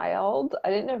wild. I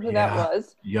didn't know who that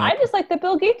was. Yep. I just like that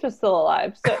Bill Gates was still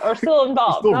alive, or still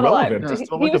involved, still not relevant. alive.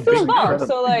 Still he was still involved.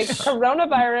 So, like,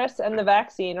 coronavirus and the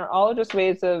vaccine are all just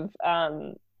ways of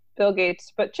Bill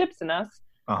Gates put chips in us.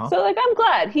 So, like, I'm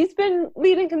glad he's been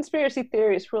leading conspiracy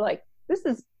theories for, like, this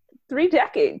is 3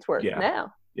 decades worth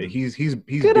now. Yeah, he's Good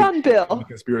big on Bill. in the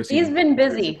conspiracy. He's been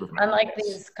busy, conspiracy unlike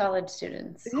these college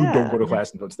students. who don't go to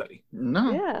class and don't study.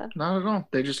 No, Yeah. not at all.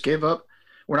 They just gave up.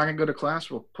 We're not going to go to class.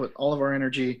 We'll put all of our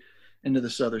energy into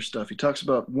this other stuff. He talks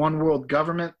about one world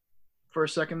government for a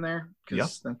second there,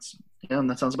 because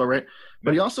that sounds about right.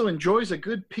 But he also enjoys a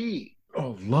good pee.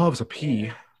 Oh, loves a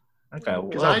pee. That guy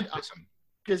loves pissing.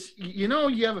 Because you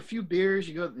have a few beers,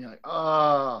 you're like,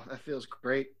 oh, that feels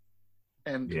great.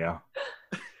 And Yeah.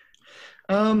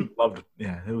 um, Loved.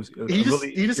 Yeah, it was Tom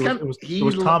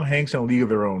Hanks in A League of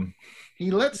Their Own. he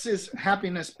lets his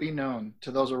happiness be known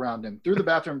to those around him through the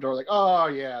bathroom door, like, oh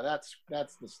yeah, that's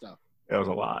the stuff. That was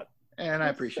a lot. And I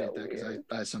appreciate that, because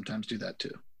I sometimes do that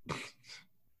too.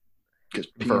 Because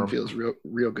peeing feels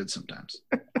real good sometimes.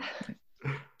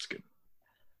 It's good.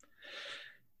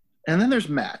 And then there's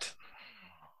Matt.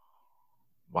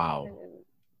 Wow.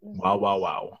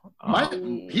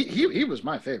 He was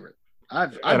my favorite.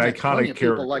 I've An met plenty iconic of people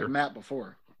character. like Matt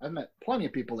before. I've met plenty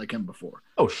of people like him before.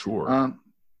 Oh, sure.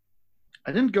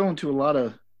 I didn't go into a lot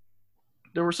of.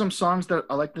 There were some songs that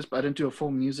I like this, but I didn't do a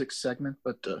full music segment.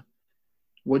 But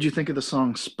what'd you think of the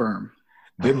song "Sperm"?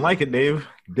 Didn't like it, Dave.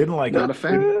 Didn't like Not it. a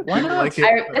fan. Why not? Like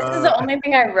it. This is the only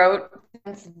thing I wrote.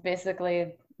 Since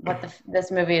basically what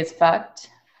this movie is fucked.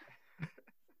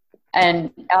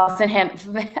 And Allison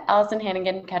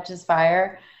Hannigan catches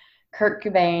fire, Kurt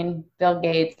Cobain, Bill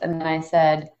Gates, and then I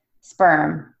said,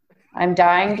 "Sperm, I'm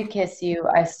dying to kiss you.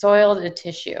 I soiled a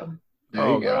tissue." There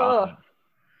you go. Ugh.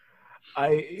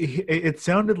 It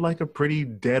sounded like a pretty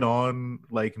dead-on,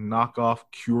 like knockoff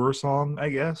Cure song, I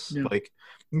guess. Yeah. Like,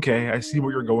 okay, I see what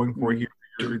you're going for here.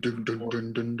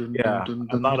 Yeah,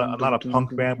 I'm not a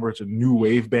punk band where it's a new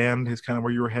wave band. Is kind of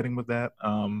where you were heading with that.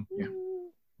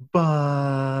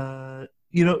 But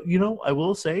I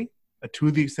will say,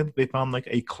 to the extent that they found like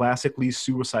a classically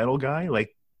suicidal guy,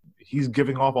 like he's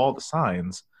giving off all the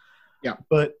signs. Yeah.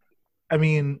 But I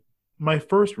mean, my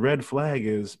first red flag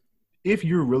is if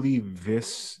you're really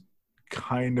this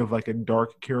kind of like a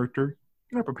dark character,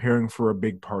 you're not preparing for a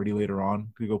big party later on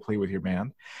to go play with your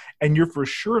band, and you're for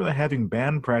sure not having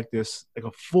band practice, like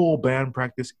a full band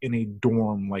practice in a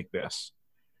dorm like this.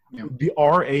 Yeah. The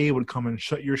RA would come and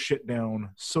shut your shit down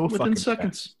Within fucking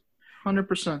seconds.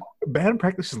 100%. Band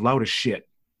practice is loud as shit.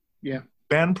 Yeah.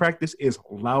 Band practice is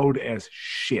loud as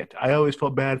shit. I always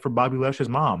felt bad for Bobby Lesh's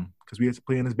mom because we had to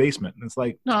play in his basement, and it's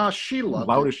like, no, she loved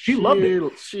loud it. as she loved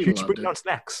it. She She'd loved put it. down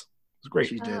snacks. It was great.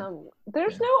 She did.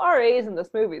 There's no RAs in this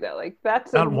movie though. Like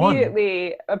that's Not one.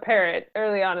 immediately apparent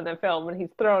early on in the film when he's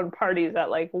throwing parties at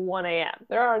like 1 a.m.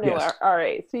 There are no Yes.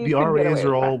 RAs. So you The can get away RAs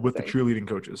are all with the practicing. cheerleading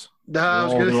coaches. No, I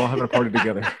was They're gonna- all having a party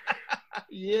together.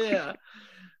 Yeah.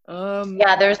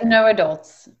 Yeah, there's no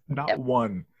adults. Not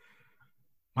one.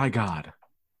 My God.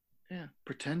 Yeah.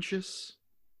 Pretentious.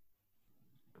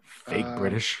 Fake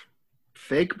British.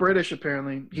 Fake British,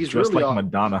 apparently. He's dressed really like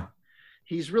Madonna.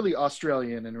 He's really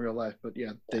Australian in real life, but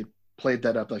yeah, they played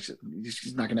that up like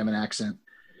he's not gonna have an accent.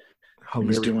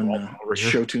 Hilarious He's doing over here.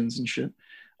 show tunes and shit.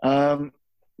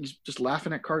 He's just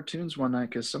laughing at cartoons one night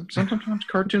because sometimes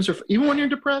cartoons are even when you're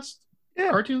depressed.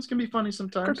 Yeah. Cartoons can be funny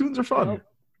sometimes. Cartoons are fun.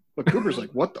 But Cooper's like,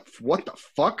 what the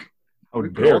fuck? How We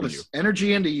put dare all you? this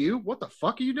energy into you. What the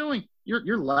fuck are you doing?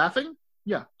 You're laughing?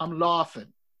 Yeah, I'm laughing.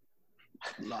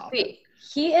 Wait,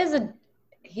 he's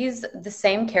the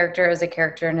same character as a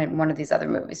character in one of these other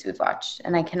movies we've watched,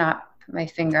 and I cannot put my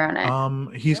finger on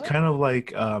it. He's kind of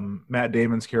like Matt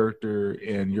Damon's character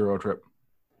in Eurotrip.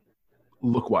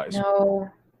 Look-wise. No.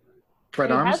 Fred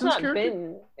He has Armisen's not character?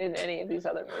 been in any of these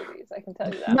other movies. I can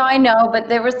tell you that. No, I know, but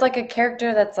there was like a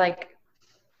character that's like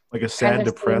Like a sad, kind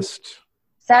of depressed.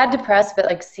 sad, depressed, but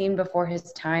like seen before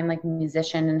his time, like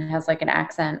musician, and has like an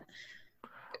accent.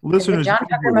 Listeners, John you can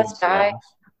Tucker Google Must this, Die?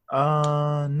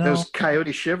 No. There's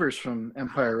Coyote Shivers from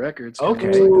Empire Records.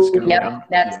 Okay. Kinda looks like this guy. Yep,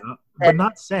 that's But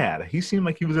not sad. He seemed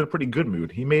like he was in a pretty good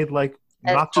mood. He made like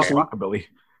not just true. rockabilly.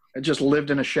 I just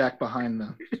lived in a shack behind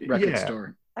the record Yeah.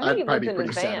 store. I think he I'd probably lived be in pretty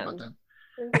his sad van. about that.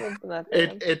 He lived in that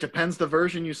van. It depends the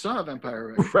version you saw of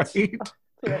Empire Records.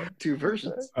 Right. Two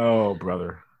versions. Oh,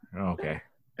 brother. Okay.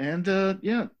 And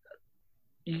yeah,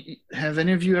 have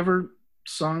any of you ever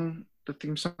sung the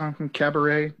theme song from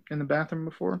Cabaret in the bathroom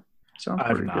before? Sounds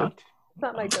I've pretty not. good. It's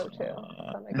not my go-to. It's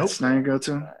not my That's not your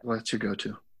go-to? What's your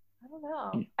go-to? I don't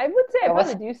know. I would say I Yeah,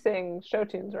 what's- probably do sing show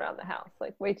tunes around the house,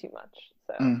 like way too much.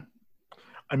 So Mm.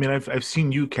 I mean, I've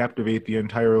seen you captivate the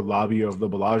entire lobby of the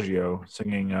Bellagio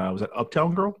singing. Was that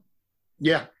Uptown Girl?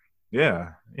 Yeah,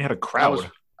 Yeah, you had a crowd.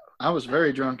 I was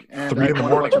very drunk, and 3 I in the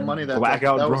won a bunch of morning, money that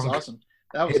blackout day. That was drunk. awesome.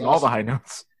 That was Hitting all the awesome. high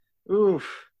notes.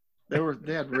 Oof.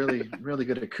 They had really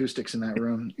good acoustics in that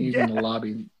room, even the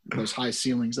lobby, those high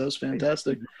ceilings. That was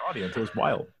fantastic. The audience, it was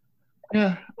wild.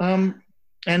 Yeah.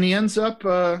 And he ends up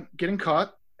getting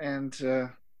caught, and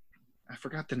I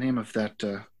forgot the name of that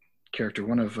character,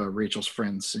 one of Rachel's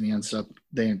friends, and he ends up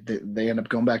they end up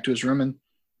going back to his room and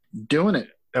doing it.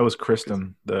 That was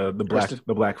Kristen, the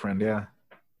black friend, yeah.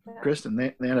 Kristen,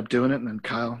 they end up doing it, and then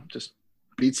Kyle just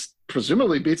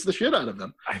presumably beats the shit out of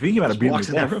them. I think he might have beaten him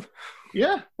to death.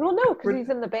 Yeah. Well, no, because he's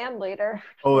in the band later.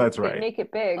 Oh, that's right. Make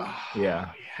it big.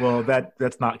 Yeah. Well,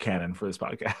 that's not canon for this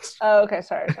podcast. Oh, okay.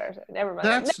 Sorry. Never mind.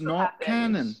 That's not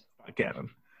canon. Not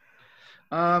canon.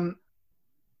 I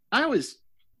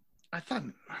thought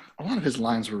a lot of his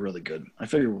lines were really good. I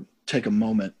figured we'll take a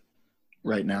moment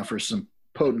right now for some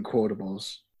potent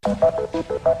quotables.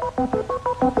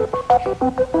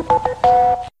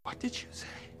 What did you say?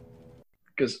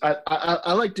 Because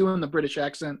I like doing the British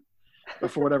accent, but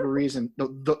for whatever reason,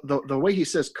 the way he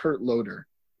says Kurt Loder,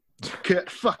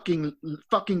 fucking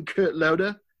Kurt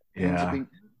Loder, it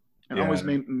always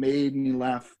made me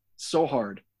laugh so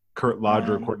hard. Kurt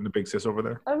Lodger, according to Big Sis over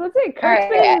there. I was going to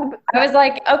say, I was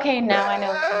like, okay, now I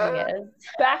know who he is.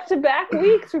 Back-to-back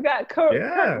weeks, we got Kurt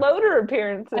Loder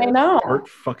appearances. I know. Kurt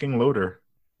fucking Loder.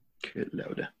 Kurt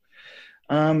Loder.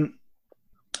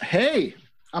 Hey,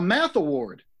 a math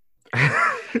award.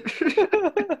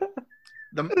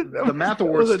 the math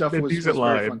award stuff was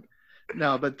very fun.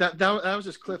 No, but that was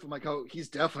just Cliff. I'm like, oh, he's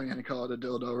definitely going to call it a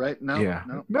dildo, right?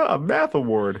 No, no, a math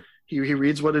award. He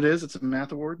reads what it is. It's a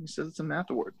math award. He says it's a math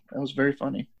award. That was very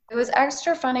funny. It was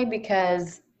extra funny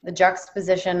because the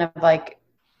juxtaposition of like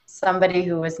somebody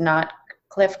who was not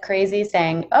Cliff crazy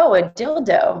saying, "Oh, a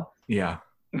dildo." Yeah,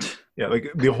 yeah.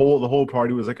 Like the whole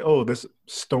party was like, "Oh, this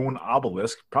stone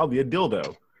obelisk, probably a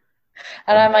dildo."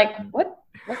 And I'm like, what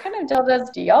kind of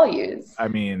dildos do y'all use? I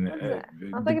mean, I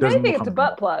was like, if anything, it's a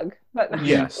butt plug. But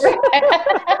yes,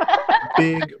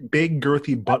 big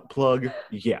girthy butt plug.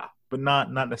 Yeah. But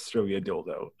not necessarily a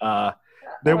dildo.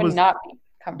 There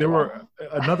were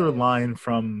another line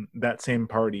from that same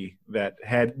party that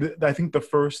had, I think, the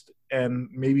first and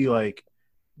maybe like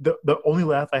the only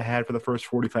laugh I had for the first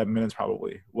 45 minutes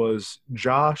probably was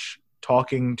Josh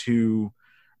talking to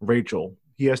Rachel.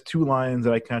 He has two lines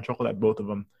that I kind of chuckled at both of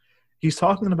them. He's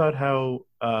talking about how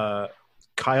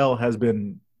Kyle has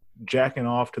been jacking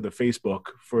off to the Facebook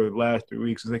for the last 3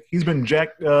 weeks. It's like he's been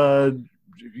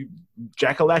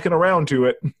jack-a-lacking around to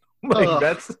it. Like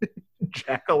that's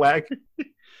jack-a-lack.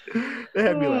 They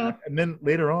had me laugh. And then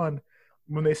later on,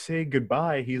 when they say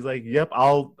goodbye, he's like, "Yep,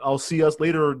 I'll see us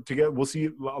later. We'll see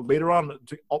you later on.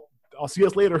 I'll see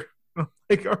us later."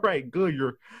 Like, all right, good.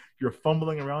 You're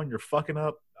fumbling around. You're fucking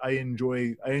up. I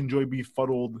enjoy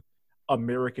befuddled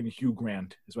American Hugh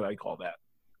Grant is what I call that.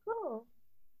 Oh,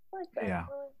 I like that. Yeah,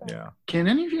 yeah. Can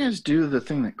any of you guys do the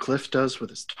thing that Cliff does with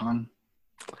his tongue?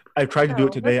 I've tried to do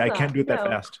it today. I can't do it that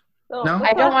fast. No?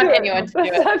 I don't want anyone to do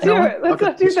it. Let's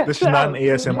not do that. This is not an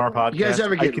ASMR podcast. You guys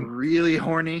ever get really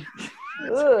horny?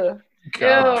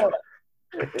 God.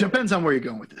 Depends on where you're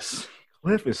going with this.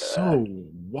 Cliff is so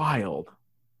wild.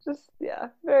 Just,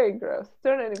 very gross.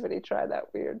 Don't anybody try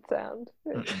that weird sound.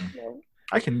 No.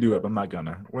 I can do it, but I'm not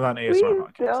gonna. We're not an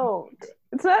ASMR podcast. Don't.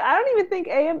 It's not. I don't even think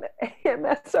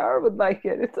AMSR would like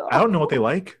it. It's awful. I don't know what they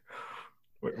like.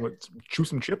 What chew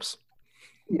some chips?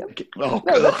 Yep. No,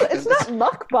 it's not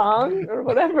mukbang or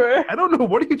whatever. I don't know.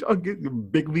 What are you talking?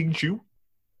 Big League Chew?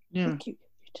 Yeah.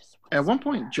 At one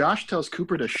point, Josh tells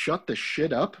Cooper to shut the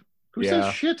shit up. Who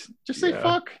says shit? Just say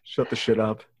fuck. Shut the shit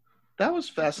up. That was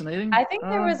fascinating. I think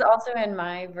there was also in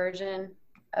my version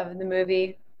of the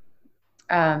movie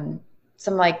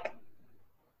some like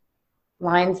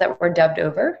lines that were dubbed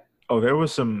over. Oh, there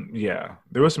was some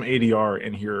ADR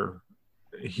in here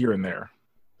and there.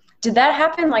 Did that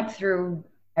happen like through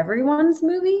everyone's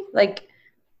movie? Like,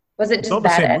 was it just it's all the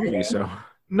that same editing? movie, so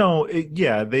no,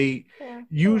 they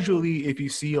usually, if you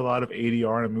see a lot of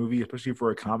ADR in a movie, especially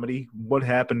for a comedy, what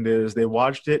happened is they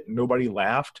watched it, nobody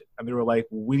laughed, and they were like,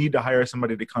 we need to hire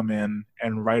somebody to come in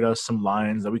and write us some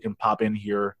lines that we can pop in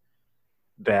here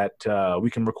that we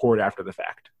can record after the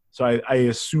fact. So I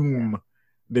assume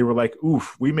they were like,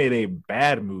 oof, we made a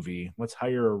bad movie. Let's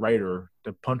hire a writer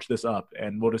to punch this up,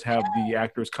 and we'll just have the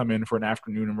actors come in for an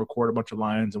afternoon and record a bunch of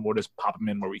lines, and we'll just pop them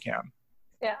in where we can.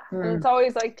 Yeah, and it's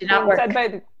always like said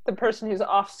by the person who's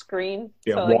off screen.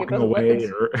 Yeah, so, walking away.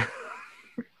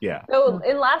 Yeah. So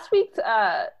in last week's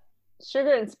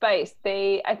Sugar and Spice,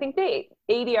 I think they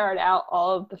ADR'd out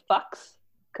all of the fucks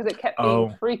because it kept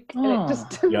being freak, and it just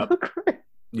didn't look right.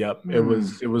 Yep, it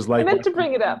was like I meant to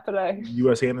bring it up, but I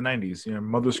USA in the '90s.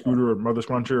 Mother Scooter or Mother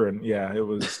Scruncher, and yeah, it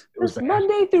was bad.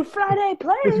 Monday through Friday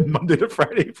play. Monday to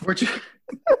Friday.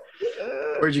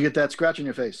 Where'd you get that scratch on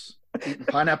your face? Eating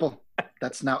pineapple?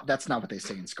 That's not what they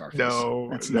say in Scarface. No,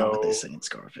 that's not what they say in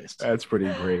Scarface. That's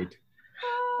pretty great.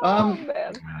 Man.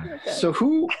 Okay. So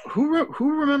who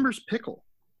remembers Pickle?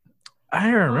 I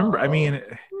remember. I mean,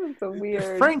 It's so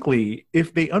weird. frankly,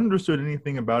 if they understood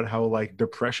anything about how like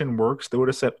depression works, they would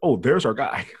have said, "Oh, there's our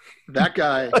guy." That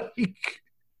guy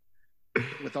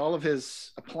with all of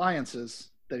his appliances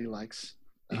that he likes.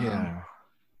 Yeah.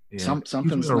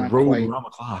 Something's He's on a not road quite. around the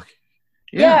clock.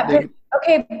 Yeah,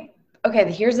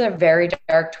 okay. Here's a very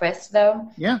dark twist, though.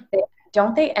 Yeah.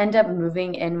 Don't they end up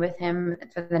moving in with him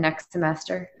for the next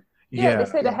semester? Yeah, they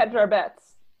say to hedge our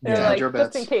bets. They're like, Hedge our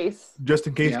just bets. in case. Just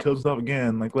in case Yeah. kills himself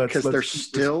again. Like Because they're keep this-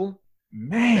 still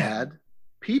man. bad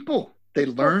people. They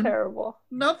learn Terrible.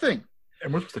 nothing.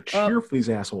 And we're supposed to cheer for these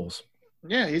assholes.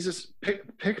 Yeah, he's just pick.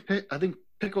 I think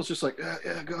Pickle's just like,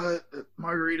 yeah, go ahead.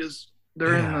 Margaritas,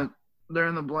 they're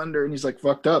in the blender, and he's like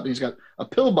fucked up. And he's got a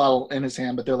pill bottle in his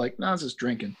hand, but they're like, nah, it's just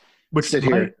drinking. Which Sit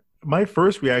here. My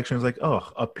first reaction is like, oh,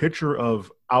 a pitcher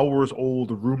of hours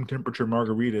old room temperature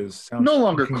margaritas sounds No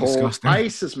longer fucking cold. disgusting.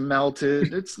 Ice is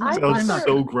melted. It's I not. Sounds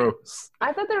so gross.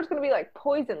 I thought there was going to be like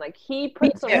poison. Like he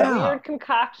put some weird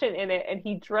concoction in it and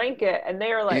he drank it, and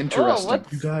they were like, "Oh, Interesting.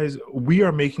 what's?" You guys, we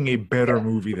are making a better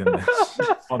movie than this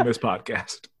on this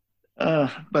podcast.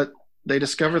 But they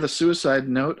discover the suicide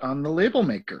note on the label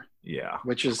maker. Yeah,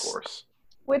 which is, of course.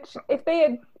 Which, if they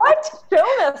had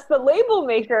shown us the label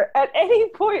maker at any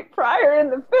point prior in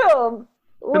the film,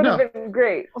 would have been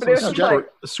great. But it was just like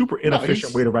A super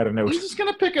inefficient way to write a note. He's just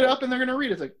gonna pick it up and they're gonna read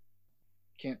it. It's like,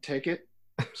 can't take it.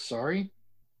 Sorry.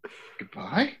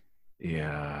 Goodbye.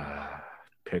 Yeah,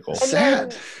 Pickle.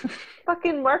 Sad.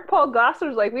 fucking Mark Paul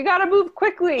Gosselaar's like, we gotta move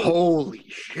quickly. Holy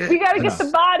shit. We gotta get the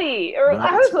body. Or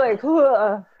I was like,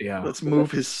 ugh. Yeah. Let's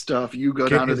move his stuff. You go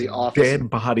Get down to his the office. dead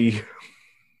body.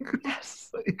 Yes.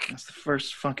 That's the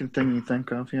first fucking thing you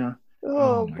think of, yeah.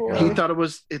 Oh boy. He thought it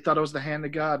was the hand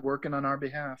of God working on our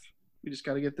behalf. We just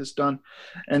got to get this done.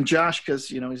 And Josh, because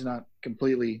he's not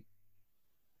completely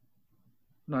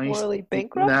nice, morally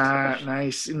bankrupt. Nah,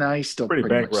 he's still Pretty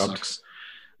pretty much bankrupt. sucks.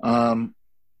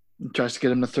 Tries to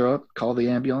get him to throw up, call the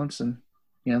ambulance, and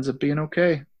he ends up being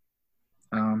okay.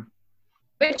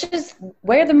 Which is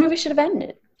where the movie should have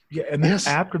ended. Yeah, and then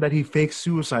after that, he fakes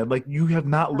suicide. Like, you have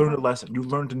not learned a lesson. You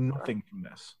learned nothing from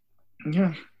this.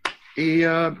 Yeah,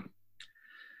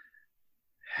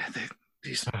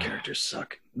 these characters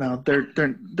suck. No,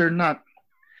 they're not.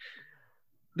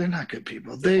 They're not good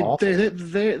people. They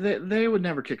would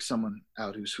never kick someone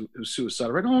out who's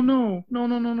suicidal. Right? Oh no,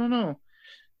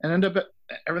 and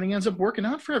everything ends up working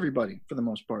out for everybody for the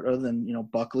most part. Other than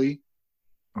Buckley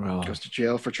goes to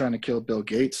jail for trying to kill Bill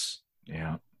Gates.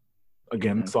 Yeah.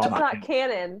 Again, it's all It's not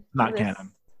canon. Not This-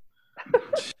 canon.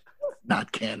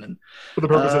 Not canon. For the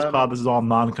purpose of this pod, this is all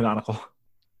non-canonical.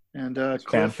 And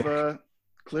fanfic.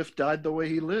 Cliff died the way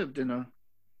he lived in a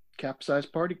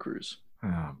capsized party cruise.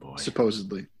 Oh boy.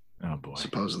 Supposedly. Oh boy.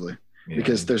 Supposedly. Yeah.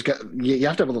 Because you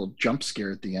have to have a little jump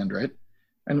scare at the end, right?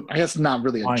 And I guess not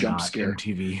really a Why jump not? scare.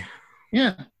 MTV.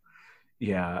 Yeah.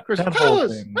 Yeah. Chris That whole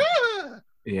Palace. thing. Ah!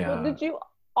 Yeah.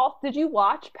 Well, did you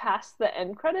watch past the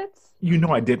end credits?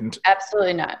 I didn't.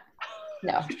 Absolutely not.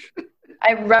 No.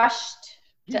 I rushed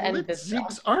He to end lit this film.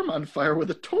 Zeke's arm on fire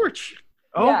with a torch.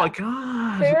 Oh Yeah. my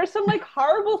god. There's some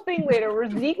horrible thing later where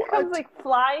Zeke comes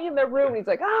flying in the room. He's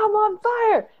like, "Oh, I'm on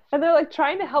fire," and they're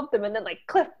trying to help them, and then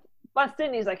Cliff busts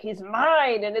in. He's like, "He's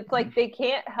mine," and it's they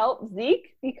can't help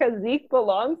Zeke because Zeke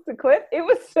belongs to Cliff. It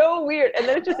was so weird, and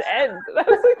then it just ends. And I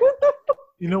was like, "What the fuck?"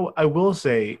 I will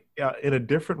say, in a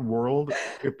different world,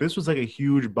 if this was a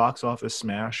huge box office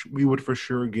smash, we would for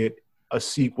sure get a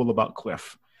sequel about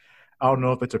Cliff. I don't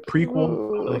know if it's a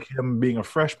prequel, like him being a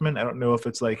freshman. I don't know if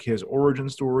it's his origin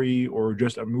story or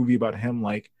just a movie about him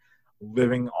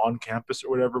living on campus or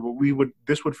whatever. But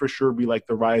this would for sure be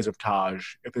the rise of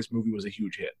Taj if this movie was a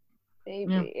huge hit.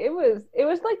 Maybe Yeah. it was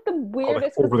the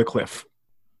weirdest. Over the Cliff.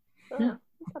 Yeah.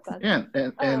 Not bad. Yeah,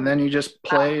 and then you just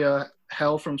play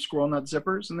Hell from Squirrel Nut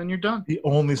Zippers, and then you're done. The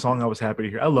only song I was happy to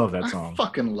hear. I love that I song.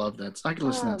 fucking love that. I can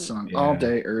listen to that song Yeah. all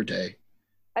day, day.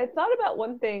 I thought about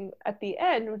one thing at the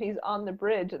end when he's on the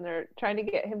bridge and they're trying to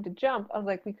get him to jump. I was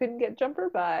like, we couldn't get Jumper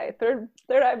by third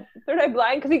eye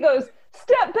blind because he goes,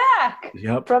 "Step back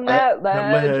Yep. from that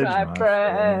ledge, my my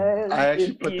friend." I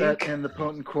actually put that in the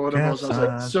potent quotables. I was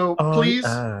like, so please,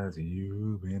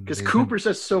 because Cooper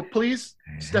says, so please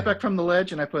step back from the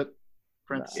ledge, and I put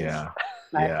parentheses. Yeah.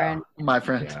 My friend. My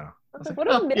friend. Yeah.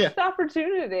 What a missed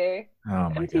opportunity. Oh my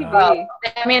MTV. god. Well,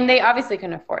 I mean, they obviously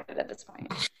couldn't afford it at this point.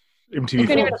 MTV. You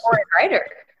couldn't even afford a writer.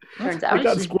 Turns out. They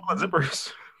got Squirrel and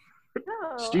Zippers.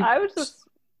 No, Steve- I was just.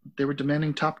 They were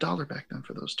demanding top dollar back then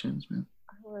for those tunes, man.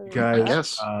 Guys, I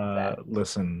guess.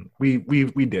 Listen, we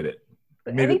did it.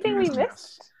 We made it Anything we through.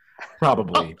 missed?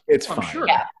 Probably. It's I'm fine. sure.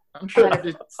 Yeah. I'm sure.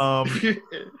 It's,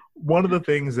 One of the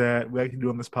things that we like to do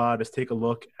on this pod is take a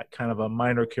look at kind of a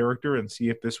minor character and see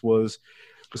if this was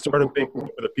the start of big or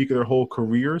the peak of their whole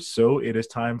career. So it is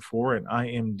time for an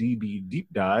IMDb deep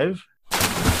dive.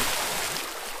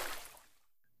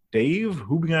 Dave,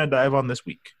 who we gonna dive on this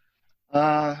week?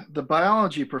 the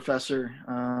biology professor,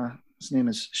 his name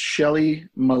is Shelley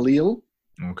Malil.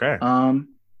 Okay.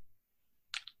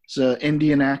 He's an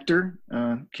Indian actor,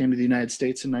 came to the United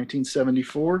States in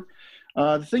 1974.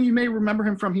 The thing you may remember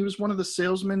him from, he was one of the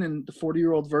salesmen in The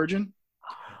 40-Year-Old Virgin.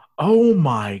 Oh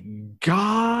my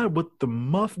God! With the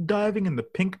muff diving and the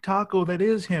pink taco, that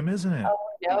is him, isn't it?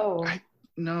 Oh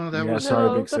no! That yeah, was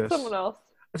sorry, big that's sis. someone else.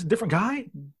 That's a different guy.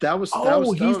 That was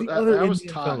he's the other that was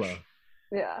Indian Tosh. fella.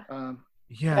 Yeah.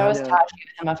 Yeah, that was Tosh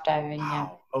doing the muff diving.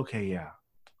 Wow. Yeah. Okay, yeah.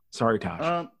 Sorry,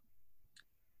 Tosh.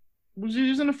 He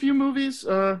was in a few movies.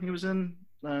 He was in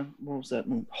what was that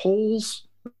movie? Holes.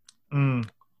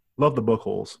 Love the book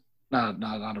Holes. Not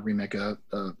a remake.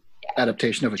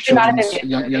 Adaptation of a children's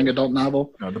young adult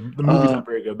novel. No, the movie's not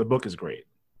very good. The book is great.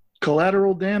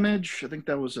 Collateral Damage. I think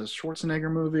that was a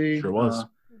Schwarzenegger movie. Sure was.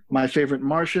 My Favorite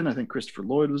Martian. I think Christopher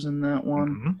Lloyd was in that one.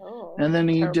 Mm-hmm. Oh, and then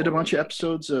he did a bunch of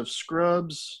episodes of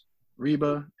Scrubs,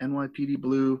 Reba, NYPD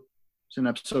Blue. It's an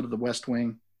episode of The West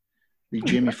Wing, The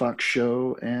Jamie Foxx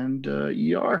Show, and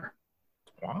ER.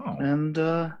 Wow. And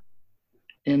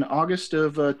in August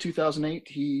of 2008,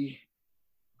 he.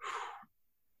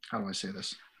 How do I say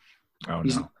this? Oh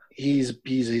he's, no. He's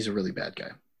a really bad guy.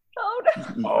 Oh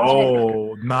no.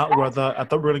 Oh, not where I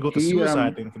thought we were going to go with the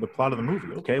suicide thing for the plot of the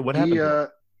movie. Okay, what happened?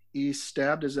 He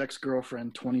stabbed his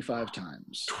ex-girlfriend 25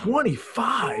 times.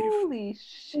 25? Holy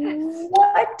shit.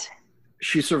 What?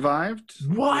 She survived.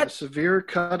 What? A severe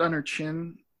cut on her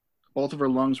chin. Both of her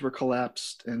lungs were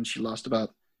collapsed, and she lost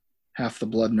about half the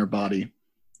blood in her body.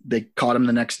 They caught him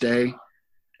the next day,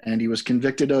 and he was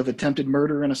convicted of attempted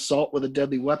murder and assault with a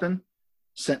deadly weapon,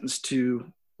 sentenced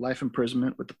to life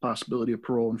imprisonment with the possibility of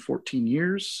parole in 14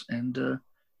 years, and was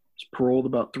paroled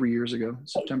about 3 years ago,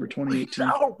 September 2018.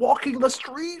 Out walking the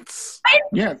streets.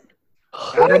 Yeah.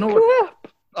 I don't know what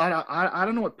I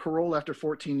don't know what parole after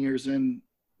 14 years in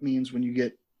means when you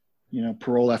get,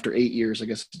 parole after 8 years. I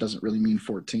guess it doesn't really mean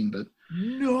 14, but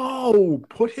no,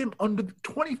 put him under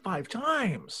 25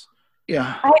 times.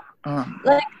 Yeah.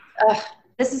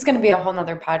 This is going to be a whole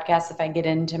nother podcast if I get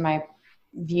into my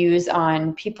views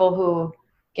on people who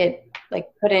get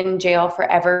put in jail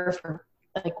forever for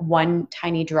one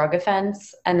tiny drug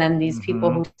offense, and then these people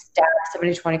who stab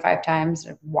somebody 25 times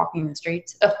are walking the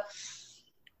streets. Ugh.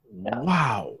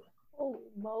 Wow. Holy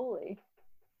moly.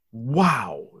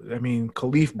 Wow. I mean,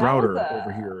 Khalif Browder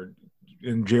over here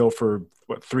in jail for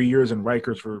 3 years in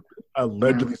Rikers for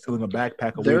allegedly stealing a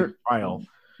backpack away from trial.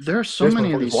 There are so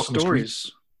many of these stories.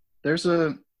 There's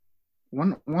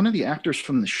one of the actors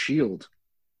from The Shield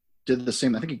did the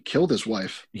same. I think he killed his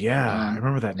wife. Yeah, I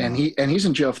remember that. And he's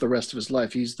in jail for the rest of his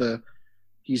life. He's the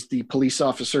police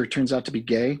officer who turns out to be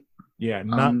gay. Yeah,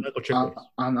 not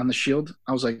on The Shield.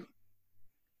 I was like,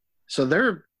 so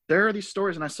there are these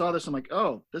stories, and I saw this. I'm like,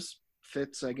 oh, this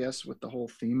fits, I guess, with the whole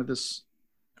theme of this.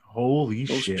 Holy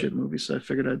shit movie. So I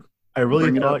figured I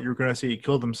really thought you were going to say he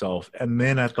killed himself. And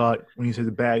then I thought when you said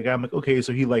the bad guy, I'm like, okay,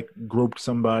 so he groped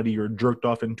somebody or jerked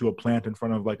off into a plant in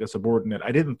front of a subordinate.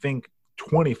 I didn't think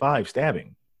 25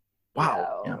 stabbing.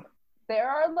 Wow. No. Yeah. There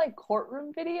are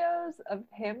courtroom videos of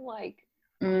him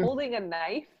holding a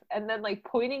knife and then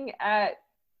pointing at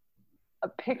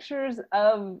pictures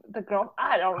of the girl.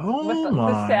 I don't know with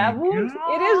the stab wounds.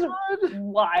 It is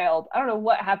wild. I don't know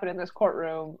what happened in this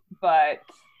courtroom, but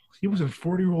he was a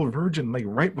 40-year-old virgin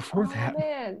right before that.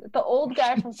 Man, the old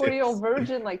guy from 40-Year-Old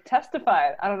Virgin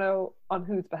testified. I don't know on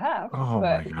whose behalf,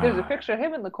 but there's a picture of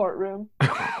him in the courtroom.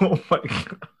 Oh my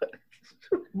God.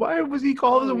 Why was he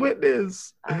called as a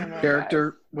witness?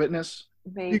 Character witness.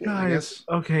 Maybe. You guys,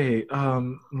 okay.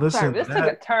 Listen. Sorry, this took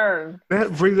a turn.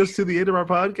 That brings us to the end of our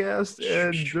podcast,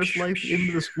 and just like the end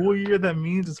of the school year, that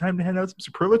means it's time to hand out some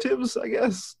superlatives, I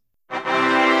guess.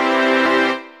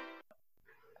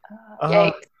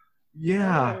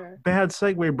 Yeah, sure. Bad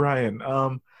segue, Brian.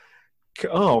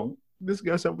 This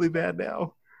guy's really bad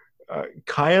now.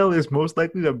 Kyle is most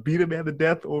likely to beat a man to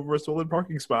death over a stolen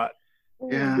parking spot.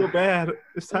 Yeah, feel bad.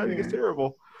 This timing is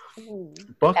terrible.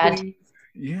 Buckley,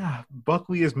 Yeah,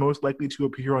 Buckley is most likely to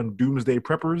appear on Doomsday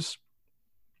Preppers.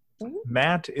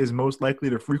 Matt is most likely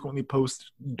to frequently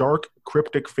post dark,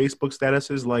 cryptic Facebook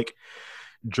statuses like,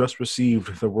 just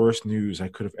received the worst news I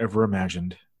could have ever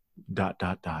imagined, ...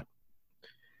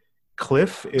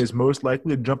 Cliff is most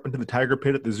likely to jump into the tiger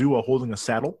pit at the zoo while holding a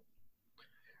saddle.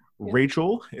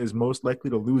 Rachel is most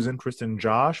likely to lose interest in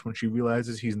Josh when she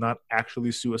realizes he's not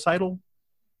actually suicidal.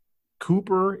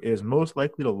 Cooper is most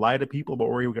likely to lie to people about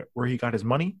where he got his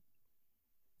money.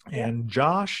 And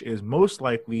Josh is most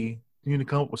likely going to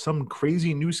come up with some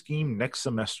crazy new scheme next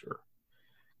semester.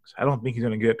 I don't think he's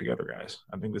going to get it together, guys.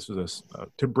 I think this was a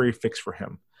temporary fix for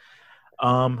him.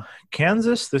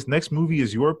 Kansas, this next movie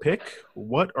is your pick.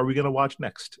 What are we going to watch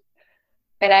next?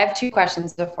 Wait, I have 2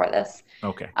 questions before this.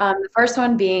 Okay. The first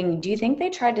one being, do you think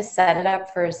they tried to set it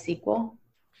up for a sequel?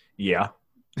 Yeah.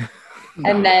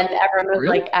 And then everyone was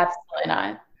like, absolutely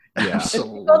not. Yeah.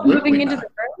 Both moving into the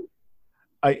room?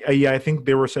 I think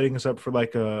they were setting us up for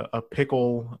like a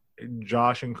Pickle,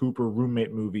 Josh and Cooper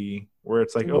roommate movie where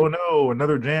it's like, oh no,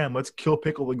 another jam. Let's kill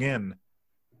Pickle again.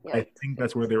 Yeah. I think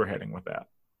that's where they were heading with that.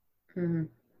 Mm-hmm.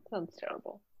 Sounds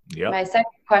terrible. Yeah. My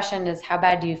second question is, how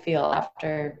bad do you feel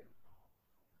after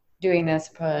doing the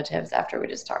superlatives after we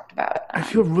just talked about it? I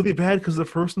feel really bad because the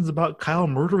first one's about Kyle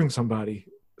murdering somebody.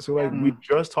 So like we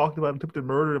just talked about attempted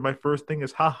murder, and my first thing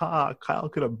is, haha, Kyle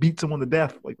could have beat someone to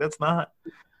death. Like that's not.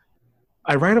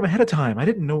 I write them ahead of time. I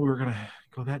didn't know we were gonna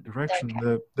go that direction.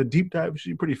 Okay. The deep dive should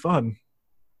be pretty fun.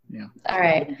 Yeah. All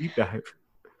right. Deep dive.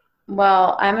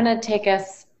 Well, I'm gonna take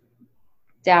us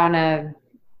down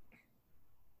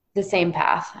the same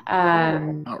path.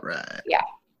 All right. Yeah.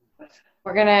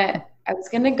 I was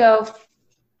gonna go.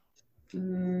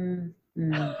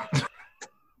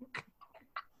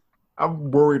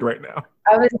 I'm worried right now.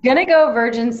 I was gonna go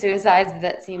Virgin Suicides, but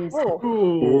that seems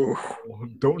Ooh,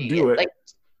 don't do it. Like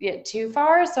too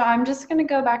far. So I'm just gonna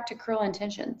go back to Cruel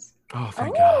Intentions. Oh,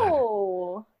 thank God.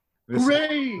 Oh. This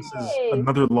is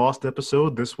another lost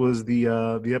episode. This was the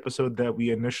episode that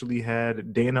we initially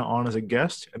had Dana on as a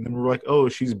guest, and then we were like, oh,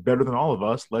 she's better than all of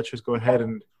us. Let's just go ahead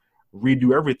and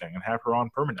redo everything and have her on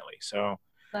permanently. So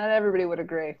not everybody would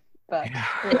agree, but yeah,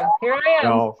 here I am.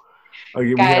 No.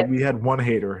 Okay, we had one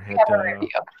hater.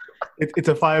 It's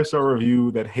a 5-star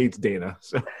review that hates Dana.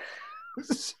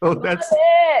 So that's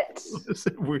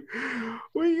it. We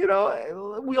we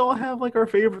all have like our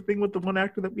favorite thing with the one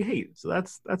actor that we hate. So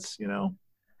that's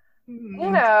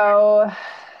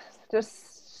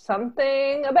just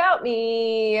something about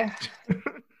me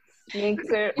makes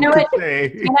it. You know what?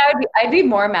 And I'd be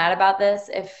more mad about this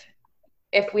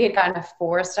if we had gotten a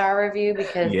 4-star review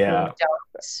because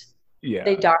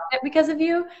they docked it because of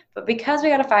you. But because we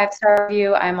got a 5-star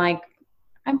review, I'm like,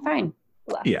 I'm fine.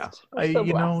 Blessed. Yeah,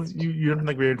 you don't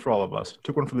think great for all of us.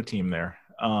 Took one for the team there.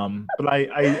 But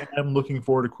I am looking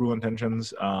forward to Cruel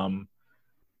Intentions.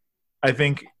 I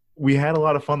think we had a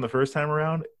lot of fun the first time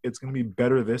around. It's going to be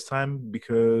better this time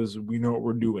because we know what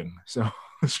we're doing. So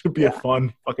this should be a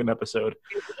fun fucking episode.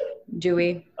 Do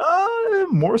we?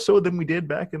 More so than we did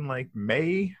back in like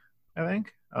May, I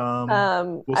think.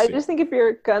 I just think if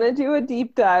you're gonna do a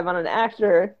deep dive on an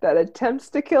actor that attempts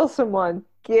to kill someone,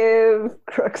 give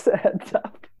Crooks a heads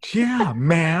up. Yeah,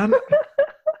 man.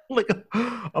 Like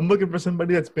I'm looking for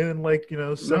somebody that's been in like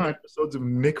 7 episodes of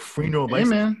Nick Freno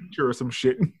Teacher or some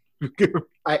shit.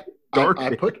 I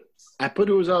put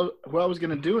who I was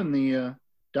gonna do in the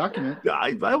document.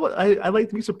 I like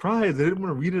to be surprised. I didn't want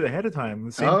to read it ahead of time.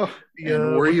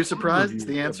 And were you surprised?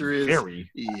 The answer is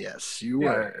yes, you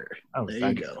were. There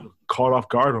you go. Caught off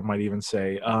guard, I might even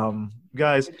say.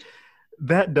 Guys,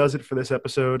 that does it for this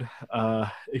episode.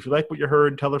 If you like what you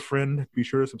heard, tell a friend. Be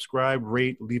sure to subscribe,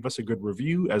 rate, leave us a good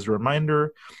review. As a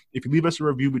reminder, if you leave us a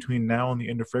review between now and the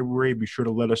end of February, be sure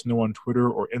to let us know on Twitter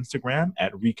or Instagram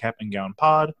at Recap and Gown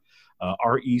Pod.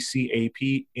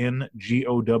 RECAPNGOWNPOD,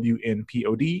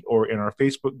 or in our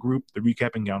Facebook group, the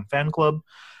Recap and Gown Fan Club.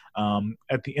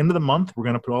 At the end of the month, we're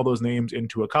going to put all those names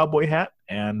into a cowboy hat,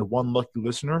 and one lucky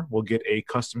listener will get a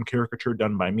custom caricature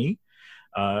done by me.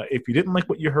 If you didn't like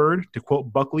what you heard, to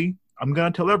quote Buckley, I'm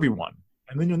going to tell everyone,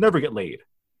 and then you'll never get laid.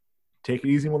 Take it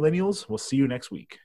easy, millennials. We'll see you next week.